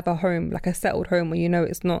nice to have a home, like a settled home, where you know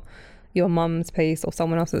it's not your mum's place or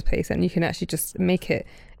someone else's place, and you can actually just make it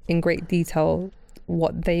in great detail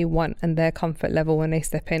what they want and their comfort level when they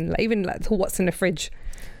step in. Like even like what's in the fridge.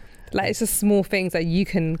 Like it's just small things that you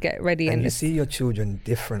can get ready. And you see your children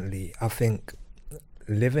differently. I think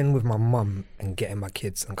living with my mum and getting my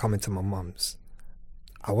kids and coming to my mum's,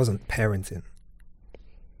 I wasn't parenting.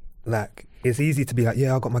 Like, it's easy to be like,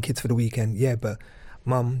 yeah, I got my kids for the weekend. Yeah, but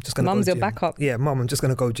mum, just gonna Mum's go your gym. backup. Yeah, mum, I'm just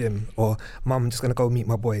gonna go gym, or mum, I'm just gonna go meet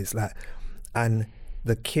my boys. Like, and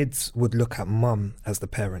the kids would look at mum as the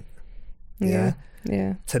parent. Yeah.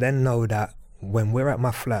 To then know that when we're at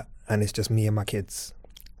my flat and it's just me and my kids,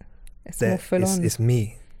 it's more full on. It's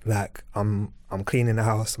me. Like I'm cleaning the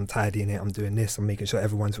house, I'm tidying it, I'm doing this, I'm making sure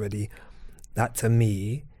everyone's ready. That to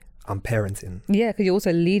me, I'm parenting. Yeah, because you're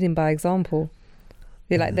also leading by example.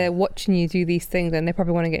 You're like, they're watching you do these things, and they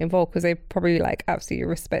probably want to get involved because they probably like absolutely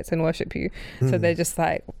respect and worship you. So they're just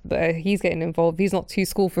like, he's getting involved. He's not too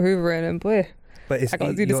school for hoovering, and boy, but I got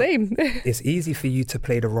to do the same. It's easy for you to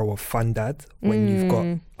play the role of fun dad when you've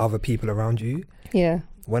got other people around you. Yeah.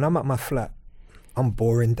 When I'm at my flat, I'm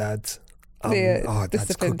boring dad.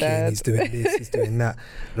 Dad's cooking, he's doing this, he's doing that.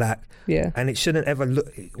 Like, and it shouldn't ever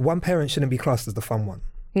look, one parent shouldn't be classed as the fun one.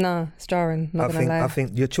 Nah, it's jarring. Not gonna lie. I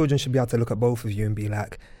think your children should be able to look at both of you and be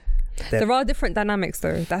like, there are different dynamics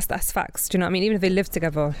though. That's facts. Do you know what I mean? Even if they live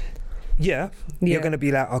together. Yeah. You're gonna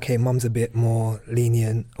be like, okay, mum's a bit more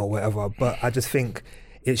lenient or whatever. But I just think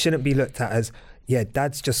it shouldn't be looked at as, yeah,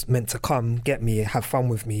 dad's just meant to come, get me, have fun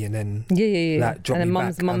with me, and then like drop and me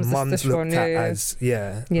then back. Mum's looked at as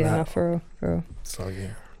like, no, for real. So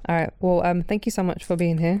yeah. All right. Well, thank you so much for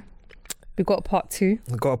being here. We've got a part 2.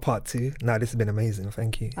 We've got a part 2. No, this has been amazing.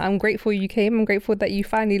 Thank you. I'm grateful you came. I'm grateful that you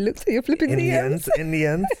finally looked at your flipping DMs. In the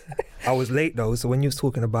end, I was late though. So when you was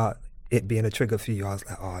talking about it being a trigger for you, I was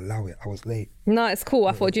like, oh, allow it. I was late. No, it's cool.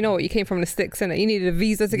 I thought, you know what? You came from the sticks, innit? You needed a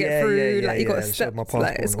visa to get through. You got steps.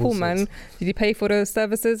 Like, it's cool, man. Did you pay for those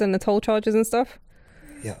services and the toll charges and stuff?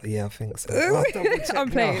 Yeah, I think so.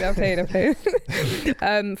 I'm playing.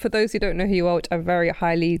 For those who don't know who you are, which I very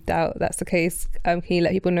highly doubt that's the case, can you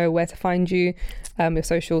let people know where to find you, your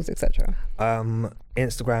socials, etc.?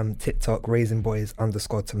 Instagram, TikTok,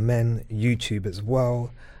 raisingboys_to men, YouTube as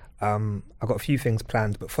well. I've got a few things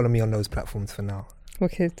planned, but follow me on those platforms for now.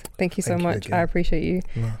 Wicked. Thank you so much. I appreciate you.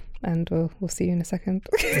 No. And we'll see you in a second.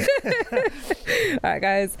 All right,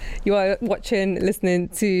 guys, you are listening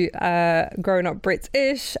to Growing Up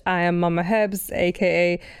British. I am Mama Hebs,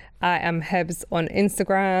 aka I am Hebs on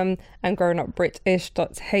Instagram, and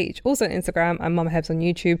growingupbritish.h also on Instagram, and Mama Hebs on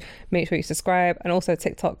YouTube. Make sure you subscribe, and also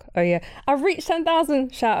TikTok. Oh yeah, I've reached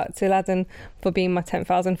 10,000. Shout out to Aladdin for being my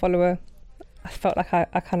 10,000 follower. I felt like I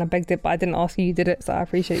kind of begged it, but I didn't ask you. You did it, so I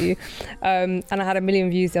appreciate you. And I had 1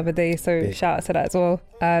 million views the other day, so shout out to that as well.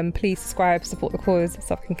 Please subscribe, support the cause,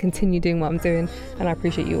 so I can continue doing what I'm doing, and I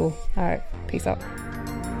appreciate you all. All right, peace out.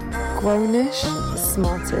 Grownish,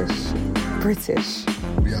 smartish, British.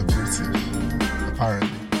 We are British,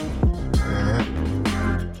 apparently.